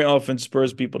very often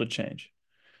spurs people to change.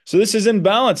 So this is in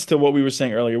balance to what we were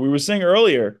saying earlier. We were saying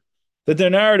earlier that their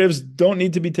narratives don't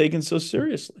need to be taken so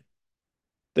seriously.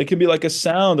 They can be like a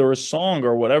sound or a song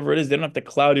or whatever it is. They don't have to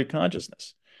cloud your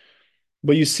consciousness.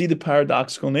 But you see the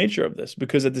paradoxical nature of this,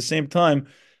 because at the same time,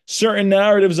 certain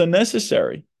narratives are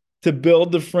necessary to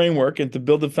build the framework and to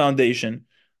build the foundation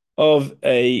of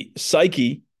a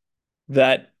psyche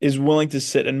that is willing to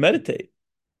sit and meditate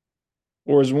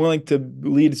or is willing to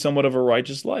lead somewhat of a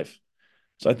righteous life.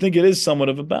 So I think it is somewhat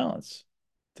of a balance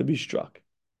to be struck.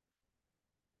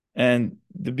 And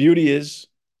the beauty is,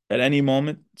 at any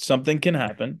moment, something can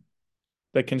happen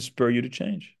that can spur you to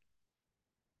change.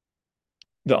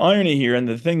 The irony here, and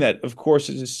the thing that, of course,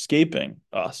 is escaping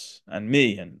us and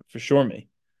me, and for sure me,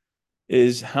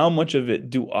 is how much of it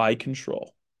do I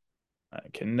control? I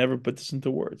can never put this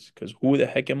into words, because who the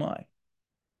heck am I?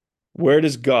 Where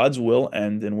does God's will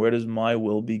end and where does my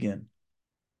will begin?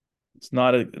 It's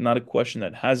not a question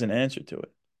that has an answer to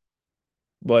it,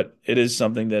 but it is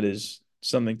something that is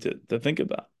something to think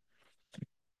about.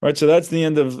 All right, so that's the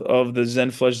end of the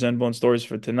Zen Flesh Zen Bone stories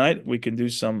for tonight. We can do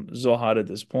some Zohar at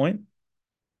this point.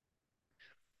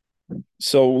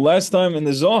 So last time in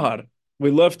the Zohar, we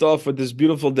left off with this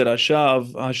beautiful derasha of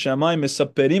Hashamai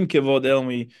Mesaperim Kevod El.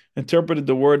 We interpreted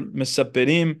the word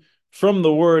Mesaperim from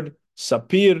the word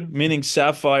Sapir, meaning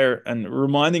sapphire, and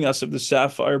reminding us of the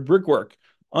sapphire brickwork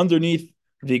underneath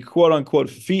the quote-unquote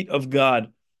feet of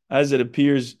God, as it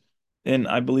appears in,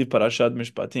 I believe, Parashat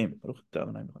Mishpatim.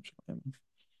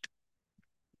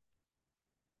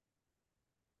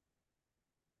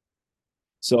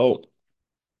 So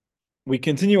we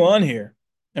continue on here,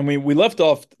 and we left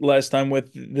off last time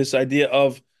with this idea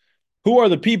of who are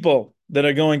the people that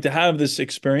are going to have this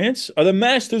experience? Are the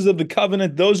masters of the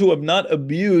covenant, those who have not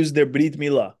abused their Brit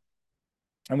Milah.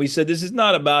 And we said this is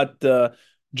not about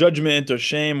judgment or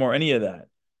shame or any of that.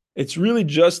 It's really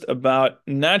just about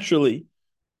naturally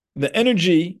the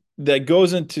energy that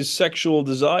goes into sexual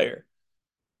desire.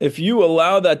 If you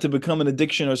allow that to become an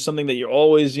addiction or something that you're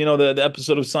always, the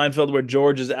episode of Seinfeld where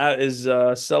George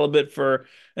is celibate for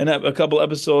a couple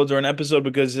episodes or an episode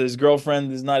because his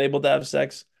girlfriend is not able to have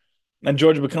sex, and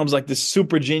George becomes like this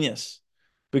super genius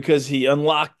because he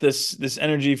unlocked this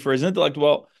energy for his intellect.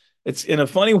 Well, it's in a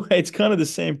funny way, it's kind of the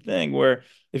same thing where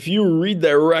if you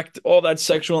redirect all that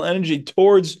sexual energy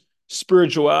towards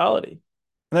spirituality,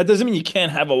 and that doesn't mean you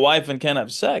can't have a wife and can't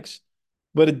have sex,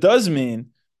 but it does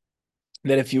mean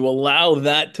that if you allow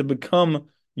that to become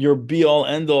your be all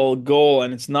end all goal,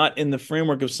 and it's not in the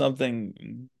framework of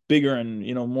something bigger and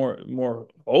more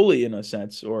holy in a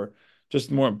sense, or just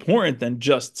more important than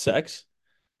just sex,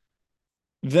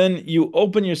 then you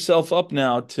open yourself up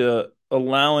now to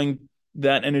allowing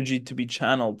that energy to be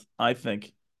channeled, I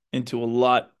think, into a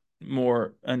lot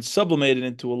more and sublimated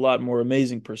into a lot more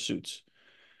amazing pursuits.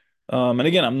 And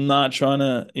again, I'm not trying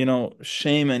to,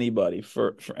 shame anybody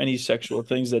for any sexual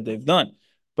things that they've done,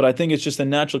 but I think it's just a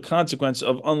natural consequence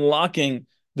of unlocking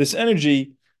this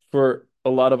energy for a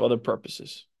lot of other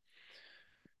purposes.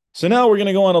 So now we're going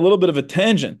to go on a little bit of a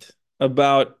tangent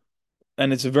about,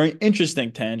 and it's a very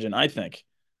interesting tangent, I think,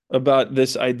 about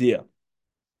this idea.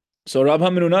 So Rav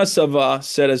Hamanuna Sava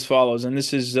said as follows, and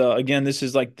this is again, this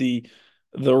is like the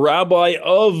rabbi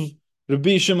of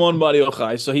Rabbi Shimon Bar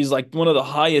Yochai. So he's like one of the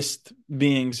highest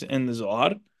beings in the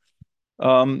Zohar.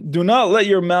 Do not let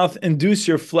your mouth induce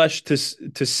your flesh to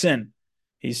sin,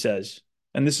 he says.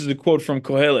 And this is a quote from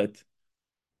Kohelet.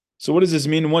 So what does this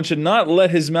mean? One should not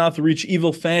let his mouth reach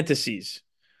evil fantasies,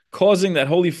 causing that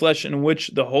holy flesh in which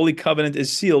the holy covenant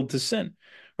is sealed to sin.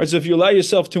 Right? So if you allow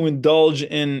yourself to indulge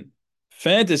in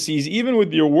fantasies, even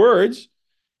with your words,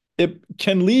 it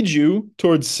can lead you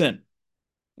towards sin.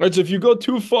 Right? So if you go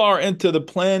too far into the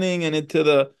planning and into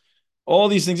the all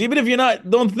these things, even if you're not,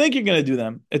 don't think you're going to do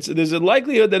them, there's a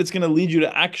likelihood that it's going to lead you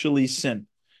to actually sin,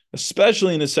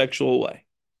 especially in a sexual way.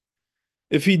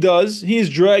 If he does, he is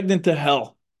dragged into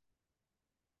hell.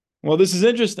 Well, this is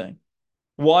interesting.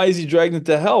 Why is he dragged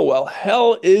into hell? Well,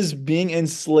 hell is being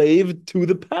enslaved to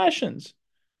the passions.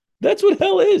 That's what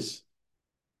hell is.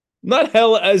 Not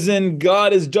hell as in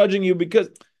God is judging you, because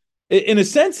in a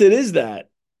sense it is that,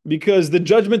 because the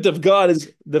judgment of God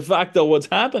is de facto what's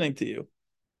happening to you.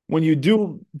 When you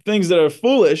do things that are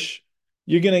foolish,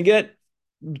 you're going to get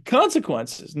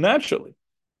consequences naturally.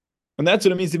 And that's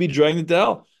what it means to be dragged into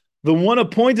hell. The one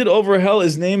appointed over hell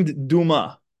is named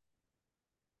Duma.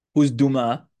 Who's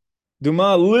Duma?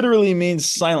 Duma literally means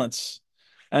silence.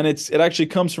 And it actually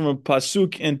comes from a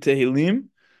pasuk in Tehillim.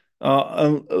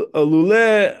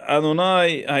 Alule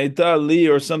Adonai Haita Li,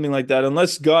 or something like that.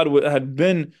 Unless God had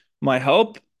been my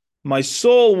help, my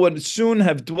soul would soon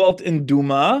have dwelt in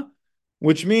Duma,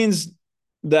 which means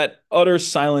that utter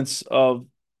silence of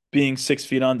being 6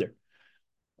 feet under.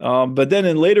 But then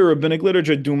in later rabbinic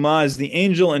literature, Duma is the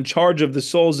angel in charge of the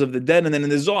souls of the dead. And then in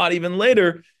the Zohar, even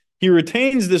later, he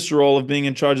retains this role of being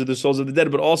in charge of the souls of the dead,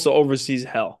 but also oversees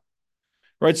hell.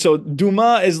 Right? So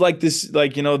Duma is like this,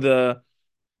 like, you know, the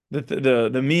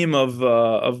meme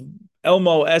of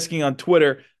Elmo asking on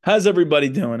Twitter, how's everybody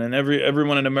doing? And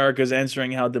everyone in America is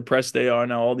answering how depressed they are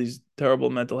now. All these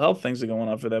terrible mental health things are going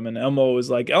on for them. And Elmo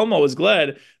is like, Elmo is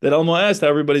glad that Elmo asked how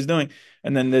everybody's doing.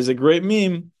 And then there's a great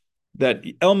meme that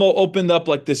Elmo opened up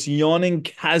like this yawning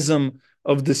chasm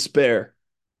of despair.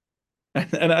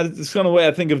 And it's kind of the way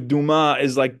I think of Duma,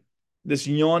 is like this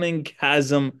yawning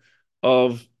chasm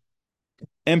of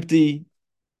empty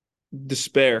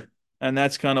despair. And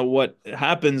that's kind of what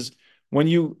happens when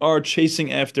you are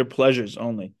chasing after pleasures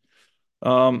only.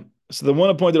 So the one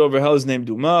appointed over hell is named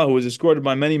Duma, who is escorted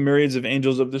by many myriads of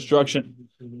angels of destruction.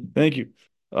 Thank you.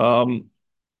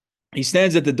 He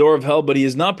stands at the door of hell, but he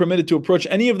is not permitted to approach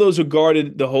any of those who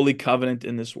guarded the holy covenant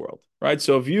in this world. Right?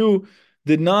 So if you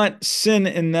did not sin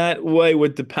in that way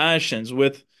with the passions,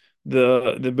 with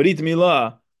the Brit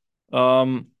Milah,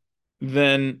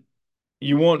 then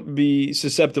you won't be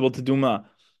susceptible to Duma.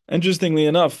 Interestingly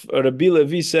enough, Rabbi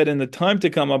Levi said, in the time to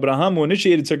come, Abraham, who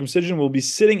initiated circumcision, will be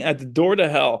sitting at the door to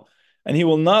hell, and he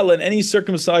will not let any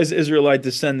circumcised Israelite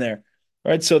descend there.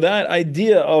 Right? So that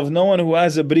idea of no one who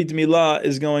has a Brit Milah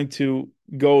is going to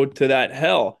go to that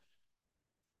hell.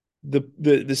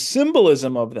 The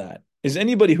symbolism of that is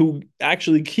anybody who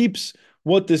actually keeps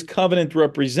what this covenant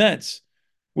represents,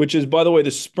 which is, by the way,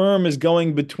 the sperm is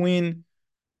going between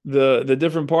the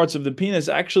different parts of the penis,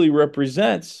 actually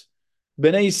represents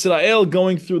Bnei Israel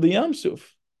going through the Yam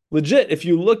Suf. Legit, if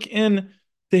you look in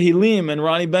Tehillim, and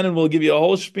Ronnie Bennett will give you a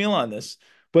whole spiel on this,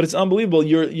 but it's unbelievable.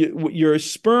 Your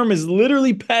sperm is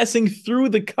literally passing through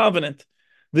the covenant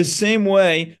the same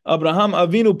way Abraham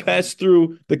Avinu passed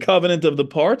through the covenant of the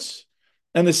parts,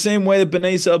 and the same way that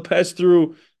Bnei Israel passed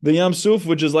through the Yam Suf,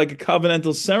 which is like a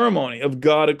covenantal ceremony of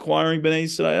God acquiring Bnei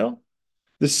Israel.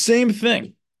 The same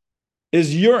thing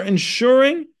is you're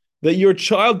ensuring that your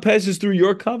child passes through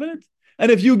your covenant. And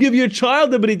if you give your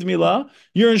child the Brit Milah,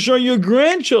 you're ensuring your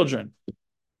grandchildren.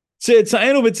 Right?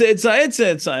 That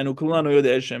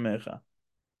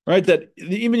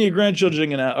even your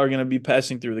grandchildren are going to be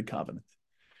passing through the covenant.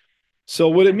 So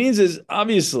what it means is,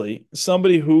 obviously,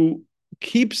 somebody who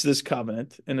keeps this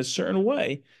covenant in a certain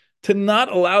way to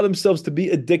not allow themselves to be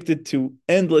addicted to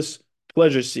endless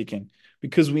pleasure seeking,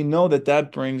 because we know that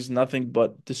that brings nothing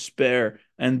but despair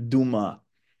and Duma.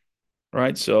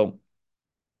 Right? So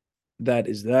that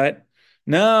is that.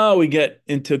 Now we get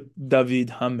into David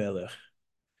HaMelech.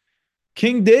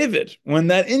 King David, when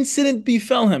that incident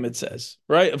befell him, it says,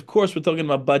 right? Of course, we're talking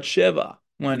about Bathsheba.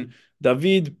 When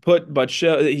David put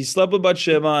Bathsheba, he slept with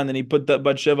Bathsheba, and then he put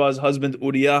Bathsheba's husband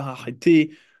Uriah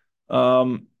HaHitti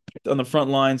on the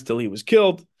front lines till he was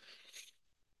killed.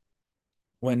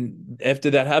 When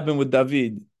after that happened with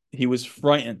David, he was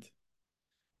frightened.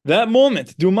 That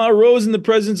moment, Duma rose in the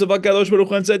presence of HaKadosh Baruch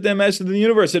Hu and said to him, Master of the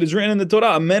universe, it is written in the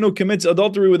Torah, a man who commits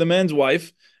adultery with a man's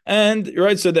wife, and,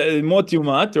 right, so that mot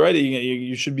yumat, right,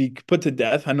 you should be put to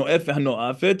death, hanoef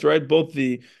hanoafet, right, both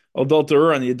the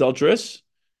adulterer and the adulteress,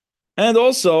 and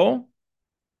also,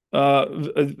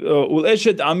 it's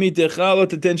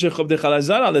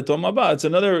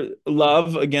another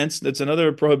love against, it's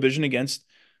another prohibition against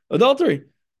adultery.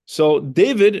 So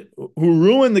David, who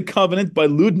ruined the covenant by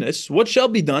lewdness, what shall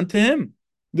be done to him?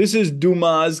 This is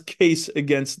Dumas' case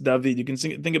against David. You can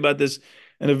think about this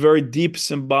in a very deep,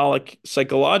 symbolic,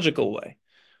 psychological way,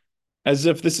 as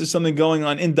if this is something going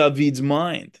on in David's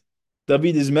mind.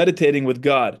 David is meditating with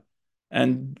God,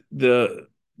 and the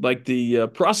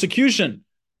prosecution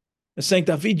is saying,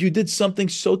 David, you did something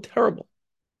so terrible.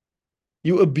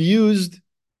 You abused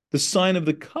the sign of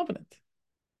the covenant,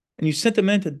 and you sent a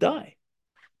man to die.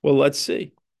 Well, let's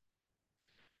see.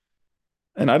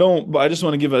 And I just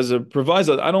want to give as a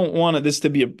proviso, I don't want this to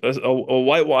be a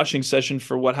whitewashing session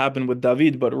for what happened with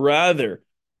David, but rather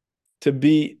to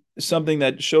be something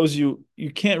that shows you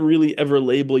can't really ever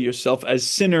label yourself as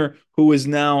sinner who is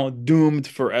now doomed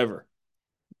forever.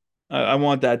 I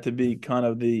want that to be kind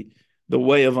of the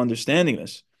way of understanding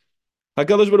this.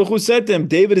 HaKadosh Baruch Hu said to him,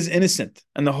 David is innocent,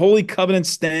 and the holy covenant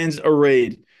stands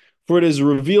arrayed. For it is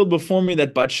revealed before me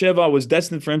that Bathsheba was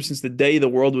destined for him since the day the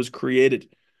world was created.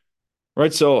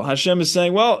 Right? So Hashem is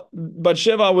saying, well,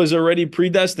 Bathsheba was already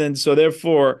predestined, so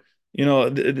therefore,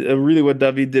 really what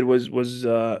David did was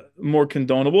more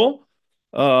condonable.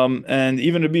 And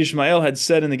even Rabbi Ishmael had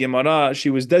said in the Gemara,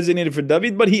 she was designated for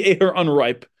David, but he ate her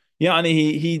unripe. Yeah,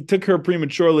 he took her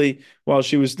prematurely while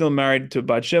she was still married to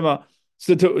Bathsheba,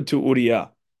 to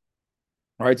Uriah.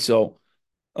 Right? So,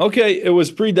 okay, it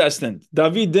was predestined.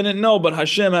 David didn't know, but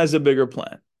Hashem has a bigger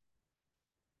plan.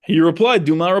 He replied,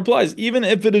 Duma replies, even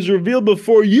if it is revealed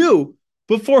before you,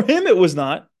 before him it was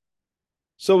not.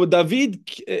 So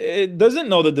David doesn't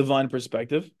know the divine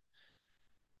perspective.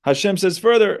 Hashem says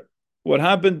further, what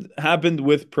happened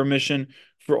with permission.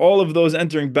 For all of those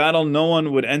entering battle, no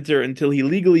one would enter until he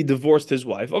legally divorced his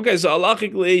wife. Okay, so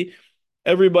halachically,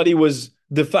 everybody was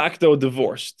de facto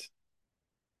divorced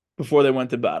before they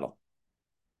went to battle.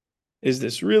 Is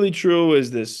this really true? Is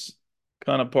this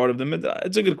kind of part of the mitzvah?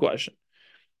 It's a good question.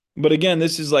 But again,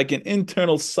 this is like an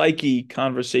internal psyche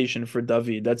conversation for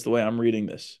David. That's the way I'm reading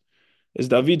this. Is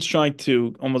David's trying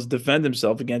to almost defend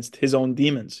himself against his own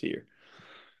demons here.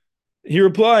 He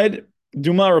replied,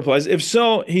 Duma replies, if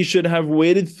so, he should have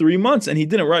waited 3 months. And he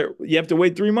didn't, right? You have to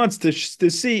wait 3 months to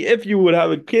see if you would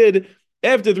have a kid.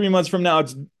 After 3 months from now,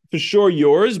 it's for sure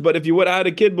yours. But if you would have had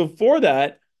a kid before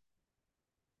that,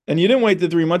 and you didn't wait the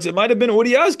 3 months, it might have been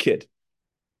Uriah's kid.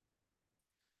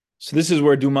 So this is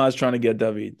where Duma is trying to get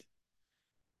David.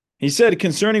 He said,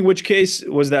 concerning which case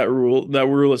was that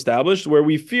rule established, where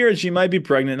we feared she might be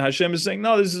pregnant. Hashem is saying,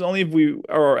 no, this is only if we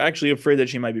are actually afraid that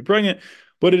she might be pregnant.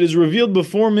 But it is revealed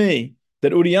before me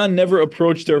that Uriah never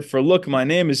approached her, for look, my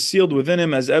name is sealed within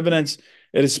him as evidence.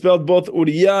 It is spelled both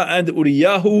Uriah and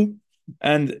Uriyahu.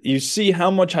 And you see how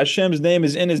much Hashem's name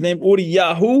is in his name,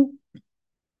 Uriyahu.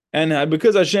 And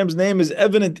because Hashem's name is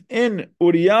evident in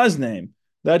Uriah's name,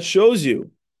 that shows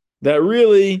you that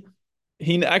really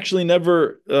he actually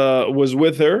never was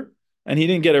with her, and he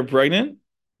didn't get her pregnant.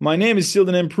 My name is sealed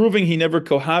in him, proving he never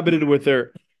cohabited with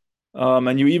her.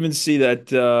 And you even see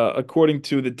that according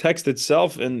to the text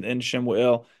itself in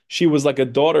Shemuel, she was like a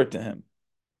daughter to him,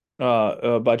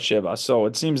 Bathsheba. So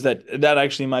it seems that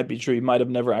actually might be true. He might have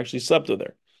never actually slept with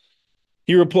her.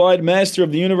 He replied, Master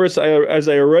of the universe, as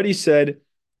I already said,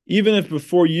 even if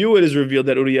before you it is revealed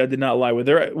that Uriah did not lie with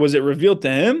her, was it revealed to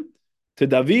him, to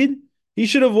David? He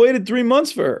should have waited 3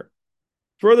 months for her.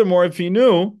 Furthermore, if he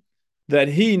knew that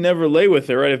he never lay with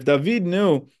her, right? If David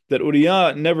knew that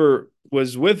Uriah never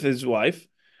was with his wife,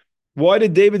 why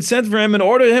did David send for him and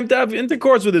order him to have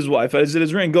intercourse with his wife? As it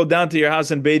is written, go down to your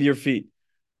house and bathe your feet.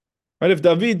 Right? If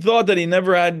David thought that he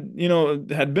never had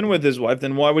been with his wife,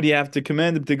 then why would he have to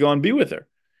command him to go and be with her?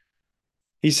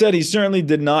 He said he certainly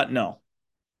did not know.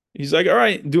 He's like, all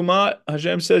right, Duma,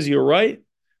 Hashem says, you're right.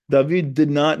 David did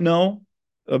not know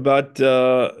about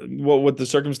what the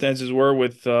circumstances were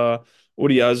with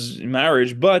Uriah's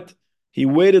marriage, but he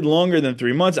waited longer than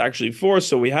 3 months, actually 4.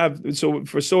 So we have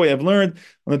learned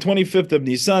on the 25th of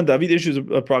Nisan, David issues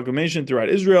a proclamation throughout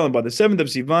Israel, and by the 7th of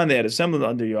Sivan, they had assembled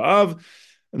under Yoav.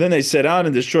 And then they set out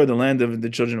and destroyed the land of the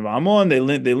children of Ammon. They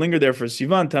lingered there for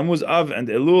Sivan, Tammuz, Av, and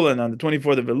Elul. And on the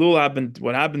 24th of Elul happened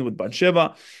what happened with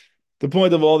Bathsheba. The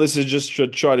point of all this is just to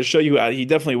try to show you he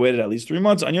definitely waited at least 3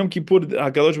 months. On Yom Kippur,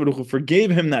 HaKadosh Baruch Hu forgave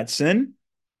him that sin.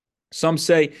 Some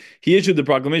say he issued the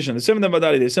proclamation on the 7th of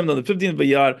Adar, the 7th on the 15th of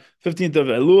Iyar, 15th of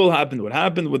Elul. Happened what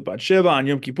happened with Bathsheba on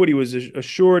Yom Kippur. He was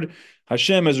assured,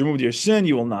 Hashem has removed your sin.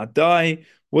 You will not die.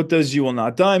 What does you will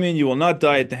not die mean? You will not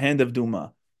die at the hand of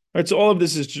Duma. Right. So all of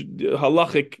this is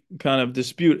halachic kind of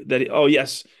dispute that, oh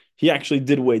yes, he actually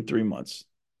did wait 3 months.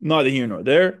 Neither here nor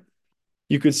there.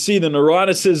 You could see the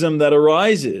neuroticism that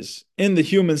arises in the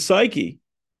human psyche,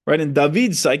 right, in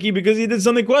David's psyche, because he did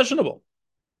something questionable,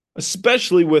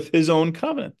 especially with his own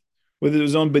covenant, with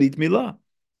his own Berit Milah.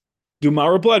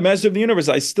 Duma replied, Master of the universe,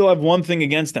 I still have one thing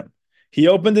against him. He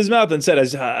opened his mouth and said,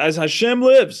 as Hashem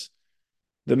lives,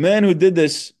 the man who did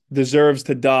this deserves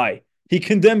to die. He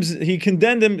condemned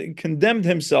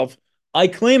himself. I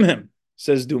claim him,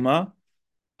 says Duma.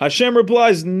 Hashem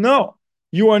replies, no,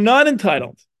 you are not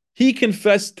entitled. He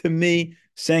confessed to me,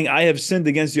 saying, I have sinned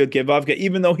against you at Kevavka,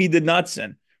 even though he did not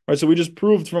sin. Right, so we just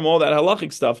proved from all that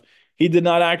halachic stuff, he did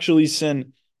not actually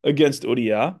sin against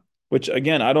Uriah, which,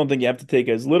 again, I don't think you have to take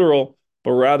as literal,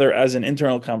 but rather as an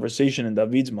internal conversation in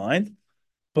David's mind.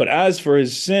 But as for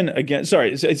his sin against,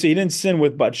 sorry, so he didn't sin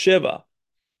with Bathsheba.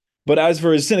 But as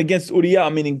for his sin against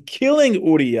Uriah, meaning killing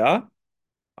Uriah,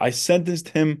 I sentenced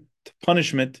him to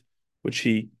punishment, which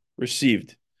he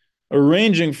received.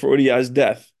 Arranging for Uriah's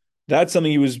death. That's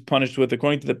something he was punished with,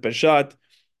 according to the Peshat,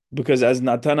 because as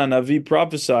Natan Navi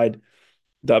prophesied,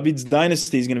 David's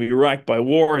dynasty is going to be racked by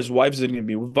war. His wives are going to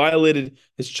be violated.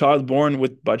 His child born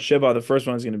with Bathsheba, the first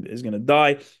one, is going to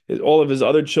die. All of his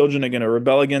other children are going to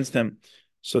rebel against him.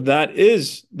 So that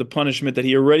is the punishment that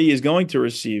he already is going to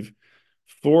receive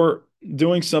for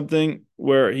doing something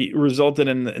where he resulted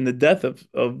in the death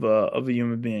of a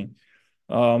human being.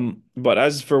 But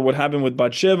as for what happened with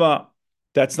Bathsheba,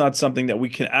 that's not something that we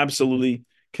can absolutely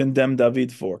condemn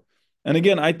David for. And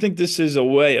again, I think this is a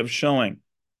way of showing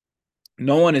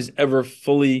no one is ever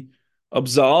fully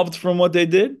absolved from what they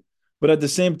did, but at the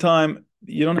same time,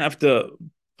 you don't have to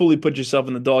fully put yourself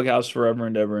in the doghouse forever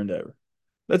and ever and ever.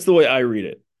 That's the way I read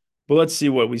it. But let's see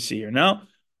what we see here. Now,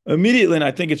 immediately, and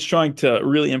I think it's trying to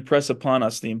really impress upon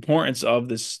us the importance of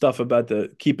this stuff about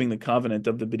the keeping the covenant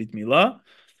of the Brit Milah.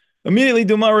 Immediately,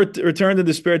 Duma returned in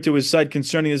despair to his side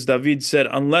concerning this. David said,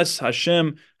 unless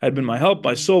Hashem had been my help,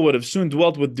 my soul would have soon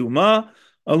dwelt with Duma.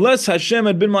 Unless Hashem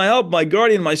had been my help, my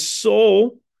guardian, my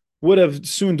soul would have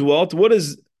soon dwelt. What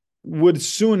does would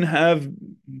soon have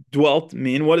dwelt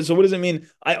mean? What does it mean?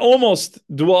 I almost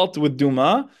dwelt with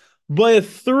Duma by a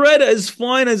thread as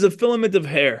fine as a filament of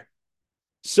hair,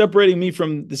 separating me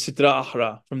from the Sitra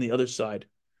Achra, from the other side.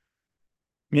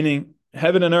 Meaning,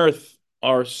 heaven and earth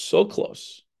are so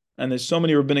close. And there's so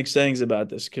many rabbinic sayings about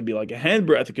this. It could be like a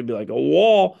handbreadth. It could be like a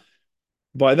wall.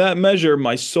 By that measure,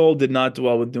 my soul did not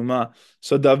dwell with Duma.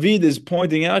 So David is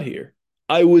pointing out here,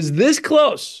 I was this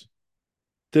close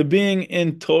to being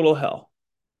in total hell,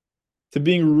 to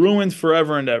being ruined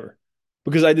forever and ever,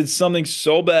 because I did something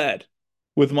so bad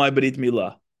with my Brit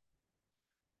Milah.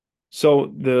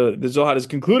 So the Zohar is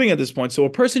concluding at this point. So a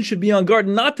person should be on guard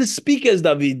not to speak as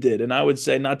David did, and I would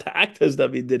say not to act as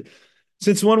David did,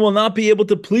 since one will not be able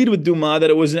to plead with Duma that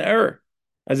it was an error,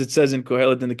 as it says in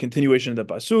Kohelet in the continuation of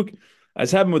the Pasuk, as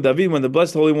happened with David when the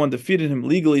Blessed Holy One defeated him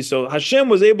legally. So Hashem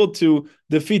was able to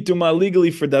defeat Duma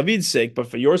legally for David's sake, but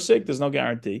for your sake, there's no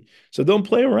guarantee. So don't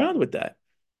play around with that.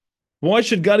 Why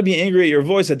should God be angry at your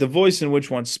voice, at the voice in which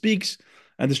one speaks,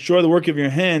 and destroy the work of your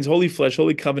hands, holy flesh,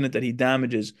 holy covenant that he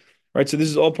damages? Right, so this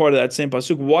is all part of that same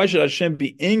Pasuk. Why should Hashem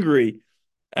be angry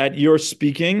at your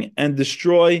speaking and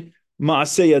destroy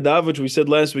Maaseh Yadav, which we said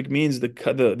last week means the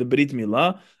Brit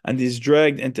Milah, and he's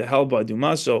dragged into hell by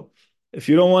Duma. So if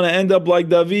you don't want to end up like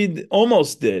David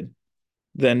almost did,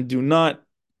 then do not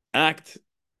act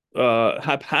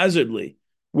haphazardly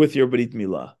with your Brit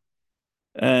Milah.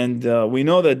 And we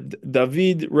know that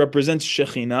David represents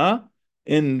Shekhinah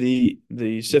in the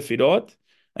Sefirot,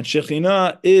 and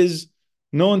Shekhinah is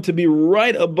known to be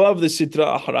right above the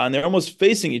Sitra Achra, and they're almost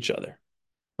facing each other.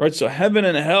 Right, so heaven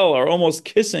and hell are almost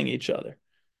kissing each other.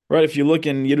 Right, if you look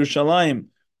in Yerushalayim,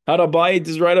 Harabayit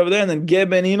is right over there, and then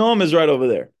Geb and Inom is right over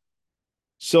there.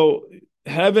 So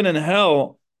heaven and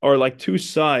hell are like two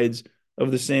sides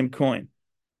of the same coin.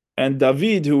 And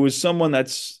David, who is someone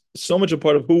that's so much a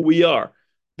part of who we are,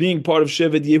 being part of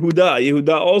Shevet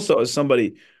Yehuda also is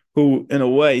somebody who, in a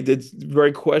way, did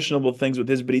very questionable things with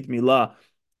his Brit Milah,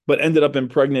 but ended up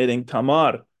impregnating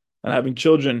Tamar and having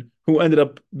children who ended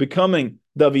up becoming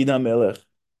David HaMelech.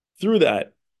 Through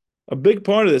that, a big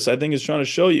part of this, I think, is trying to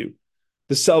show you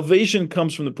the salvation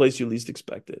comes from the place you least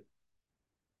expect it.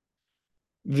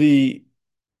 The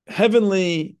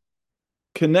heavenly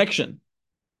connection,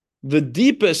 the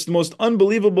deepest, most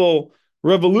unbelievable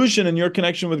revolution in your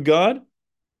connection with God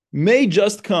may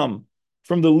just come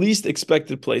from the least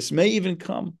expected place, may even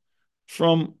come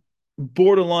from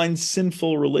borderline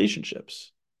sinful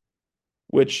relationships,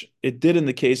 which it did in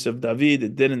the case of David,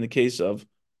 it did in the case of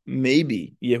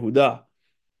maybe Yehuda.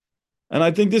 And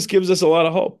I think this gives us a lot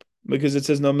of hope because it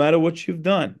says no matter what you've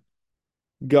done,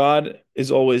 God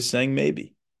is always saying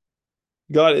maybe.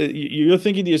 God, you're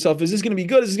thinking to yourself, is this going to be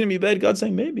good? Is this going to be bad? God's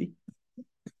saying maybe.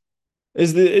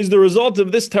 Is the result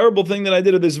of this terrible thing that I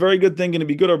did or this very good thing going to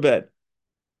be good or bad?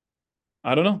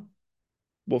 I don't know.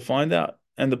 We'll find out.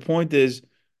 And the point is,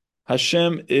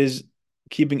 Hashem is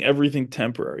keeping everything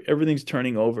temporary. Everything's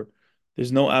turning over.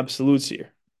 There's no absolutes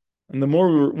here. And the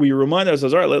more we remind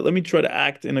ourselves, all right, let me try to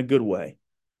act in a good way.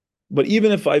 But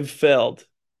even if I've failed,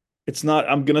 it's not,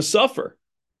 I'm going to suffer,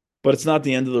 but it's not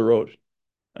the end of the road.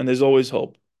 And there's always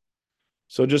hope.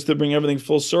 So just to bring everything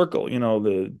full circle,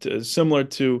 similar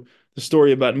to the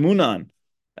story about Munan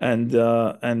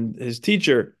and his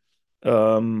teacher,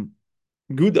 um,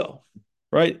 Gudo,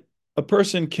 right? A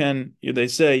person can, they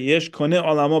say, yesh koneh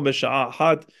olamo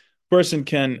b'sha'ahat. Person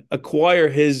can acquire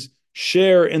his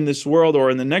share in this world or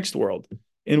in the next world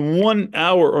in 1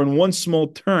 hour or in one small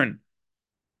turn,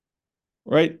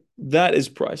 right? That is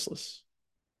priceless.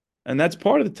 And that's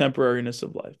part of the temporariness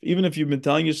of life. Even if you've been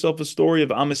telling yourself a story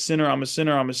of I'm a sinner, I'm a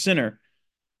sinner, I'm a sinner,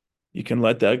 you can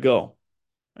let that go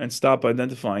and stop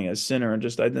identifying as sinner and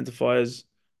just identify as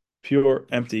pure,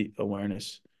 empty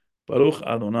awareness. Baruch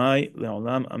Adonai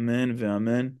le'olam amen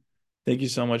ve'amen. Thank you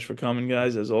so much for coming,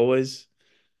 guys. As always,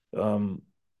 um,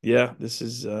 yeah, this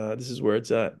is where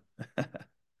it's at.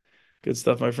 Good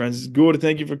stuff, my friends. Good.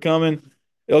 Thank you for coming.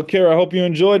 Elker, I hope you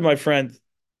enjoyed, my friend.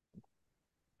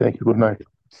 Thank you. Good night.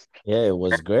 Yeah, it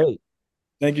was great.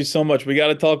 Thank you so much. We got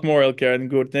to talk more, Elker. And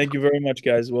good. Thank you very much,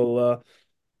 guys. We'll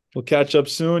catch up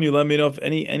soon. You let me know if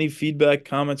any feedback,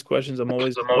 comments, questions. I'm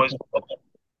always open.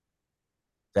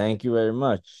 Thank you very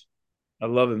much. I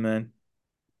love it, man.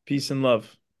 Peace and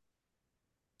love.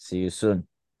 See you soon.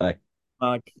 Bye.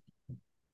 Mark.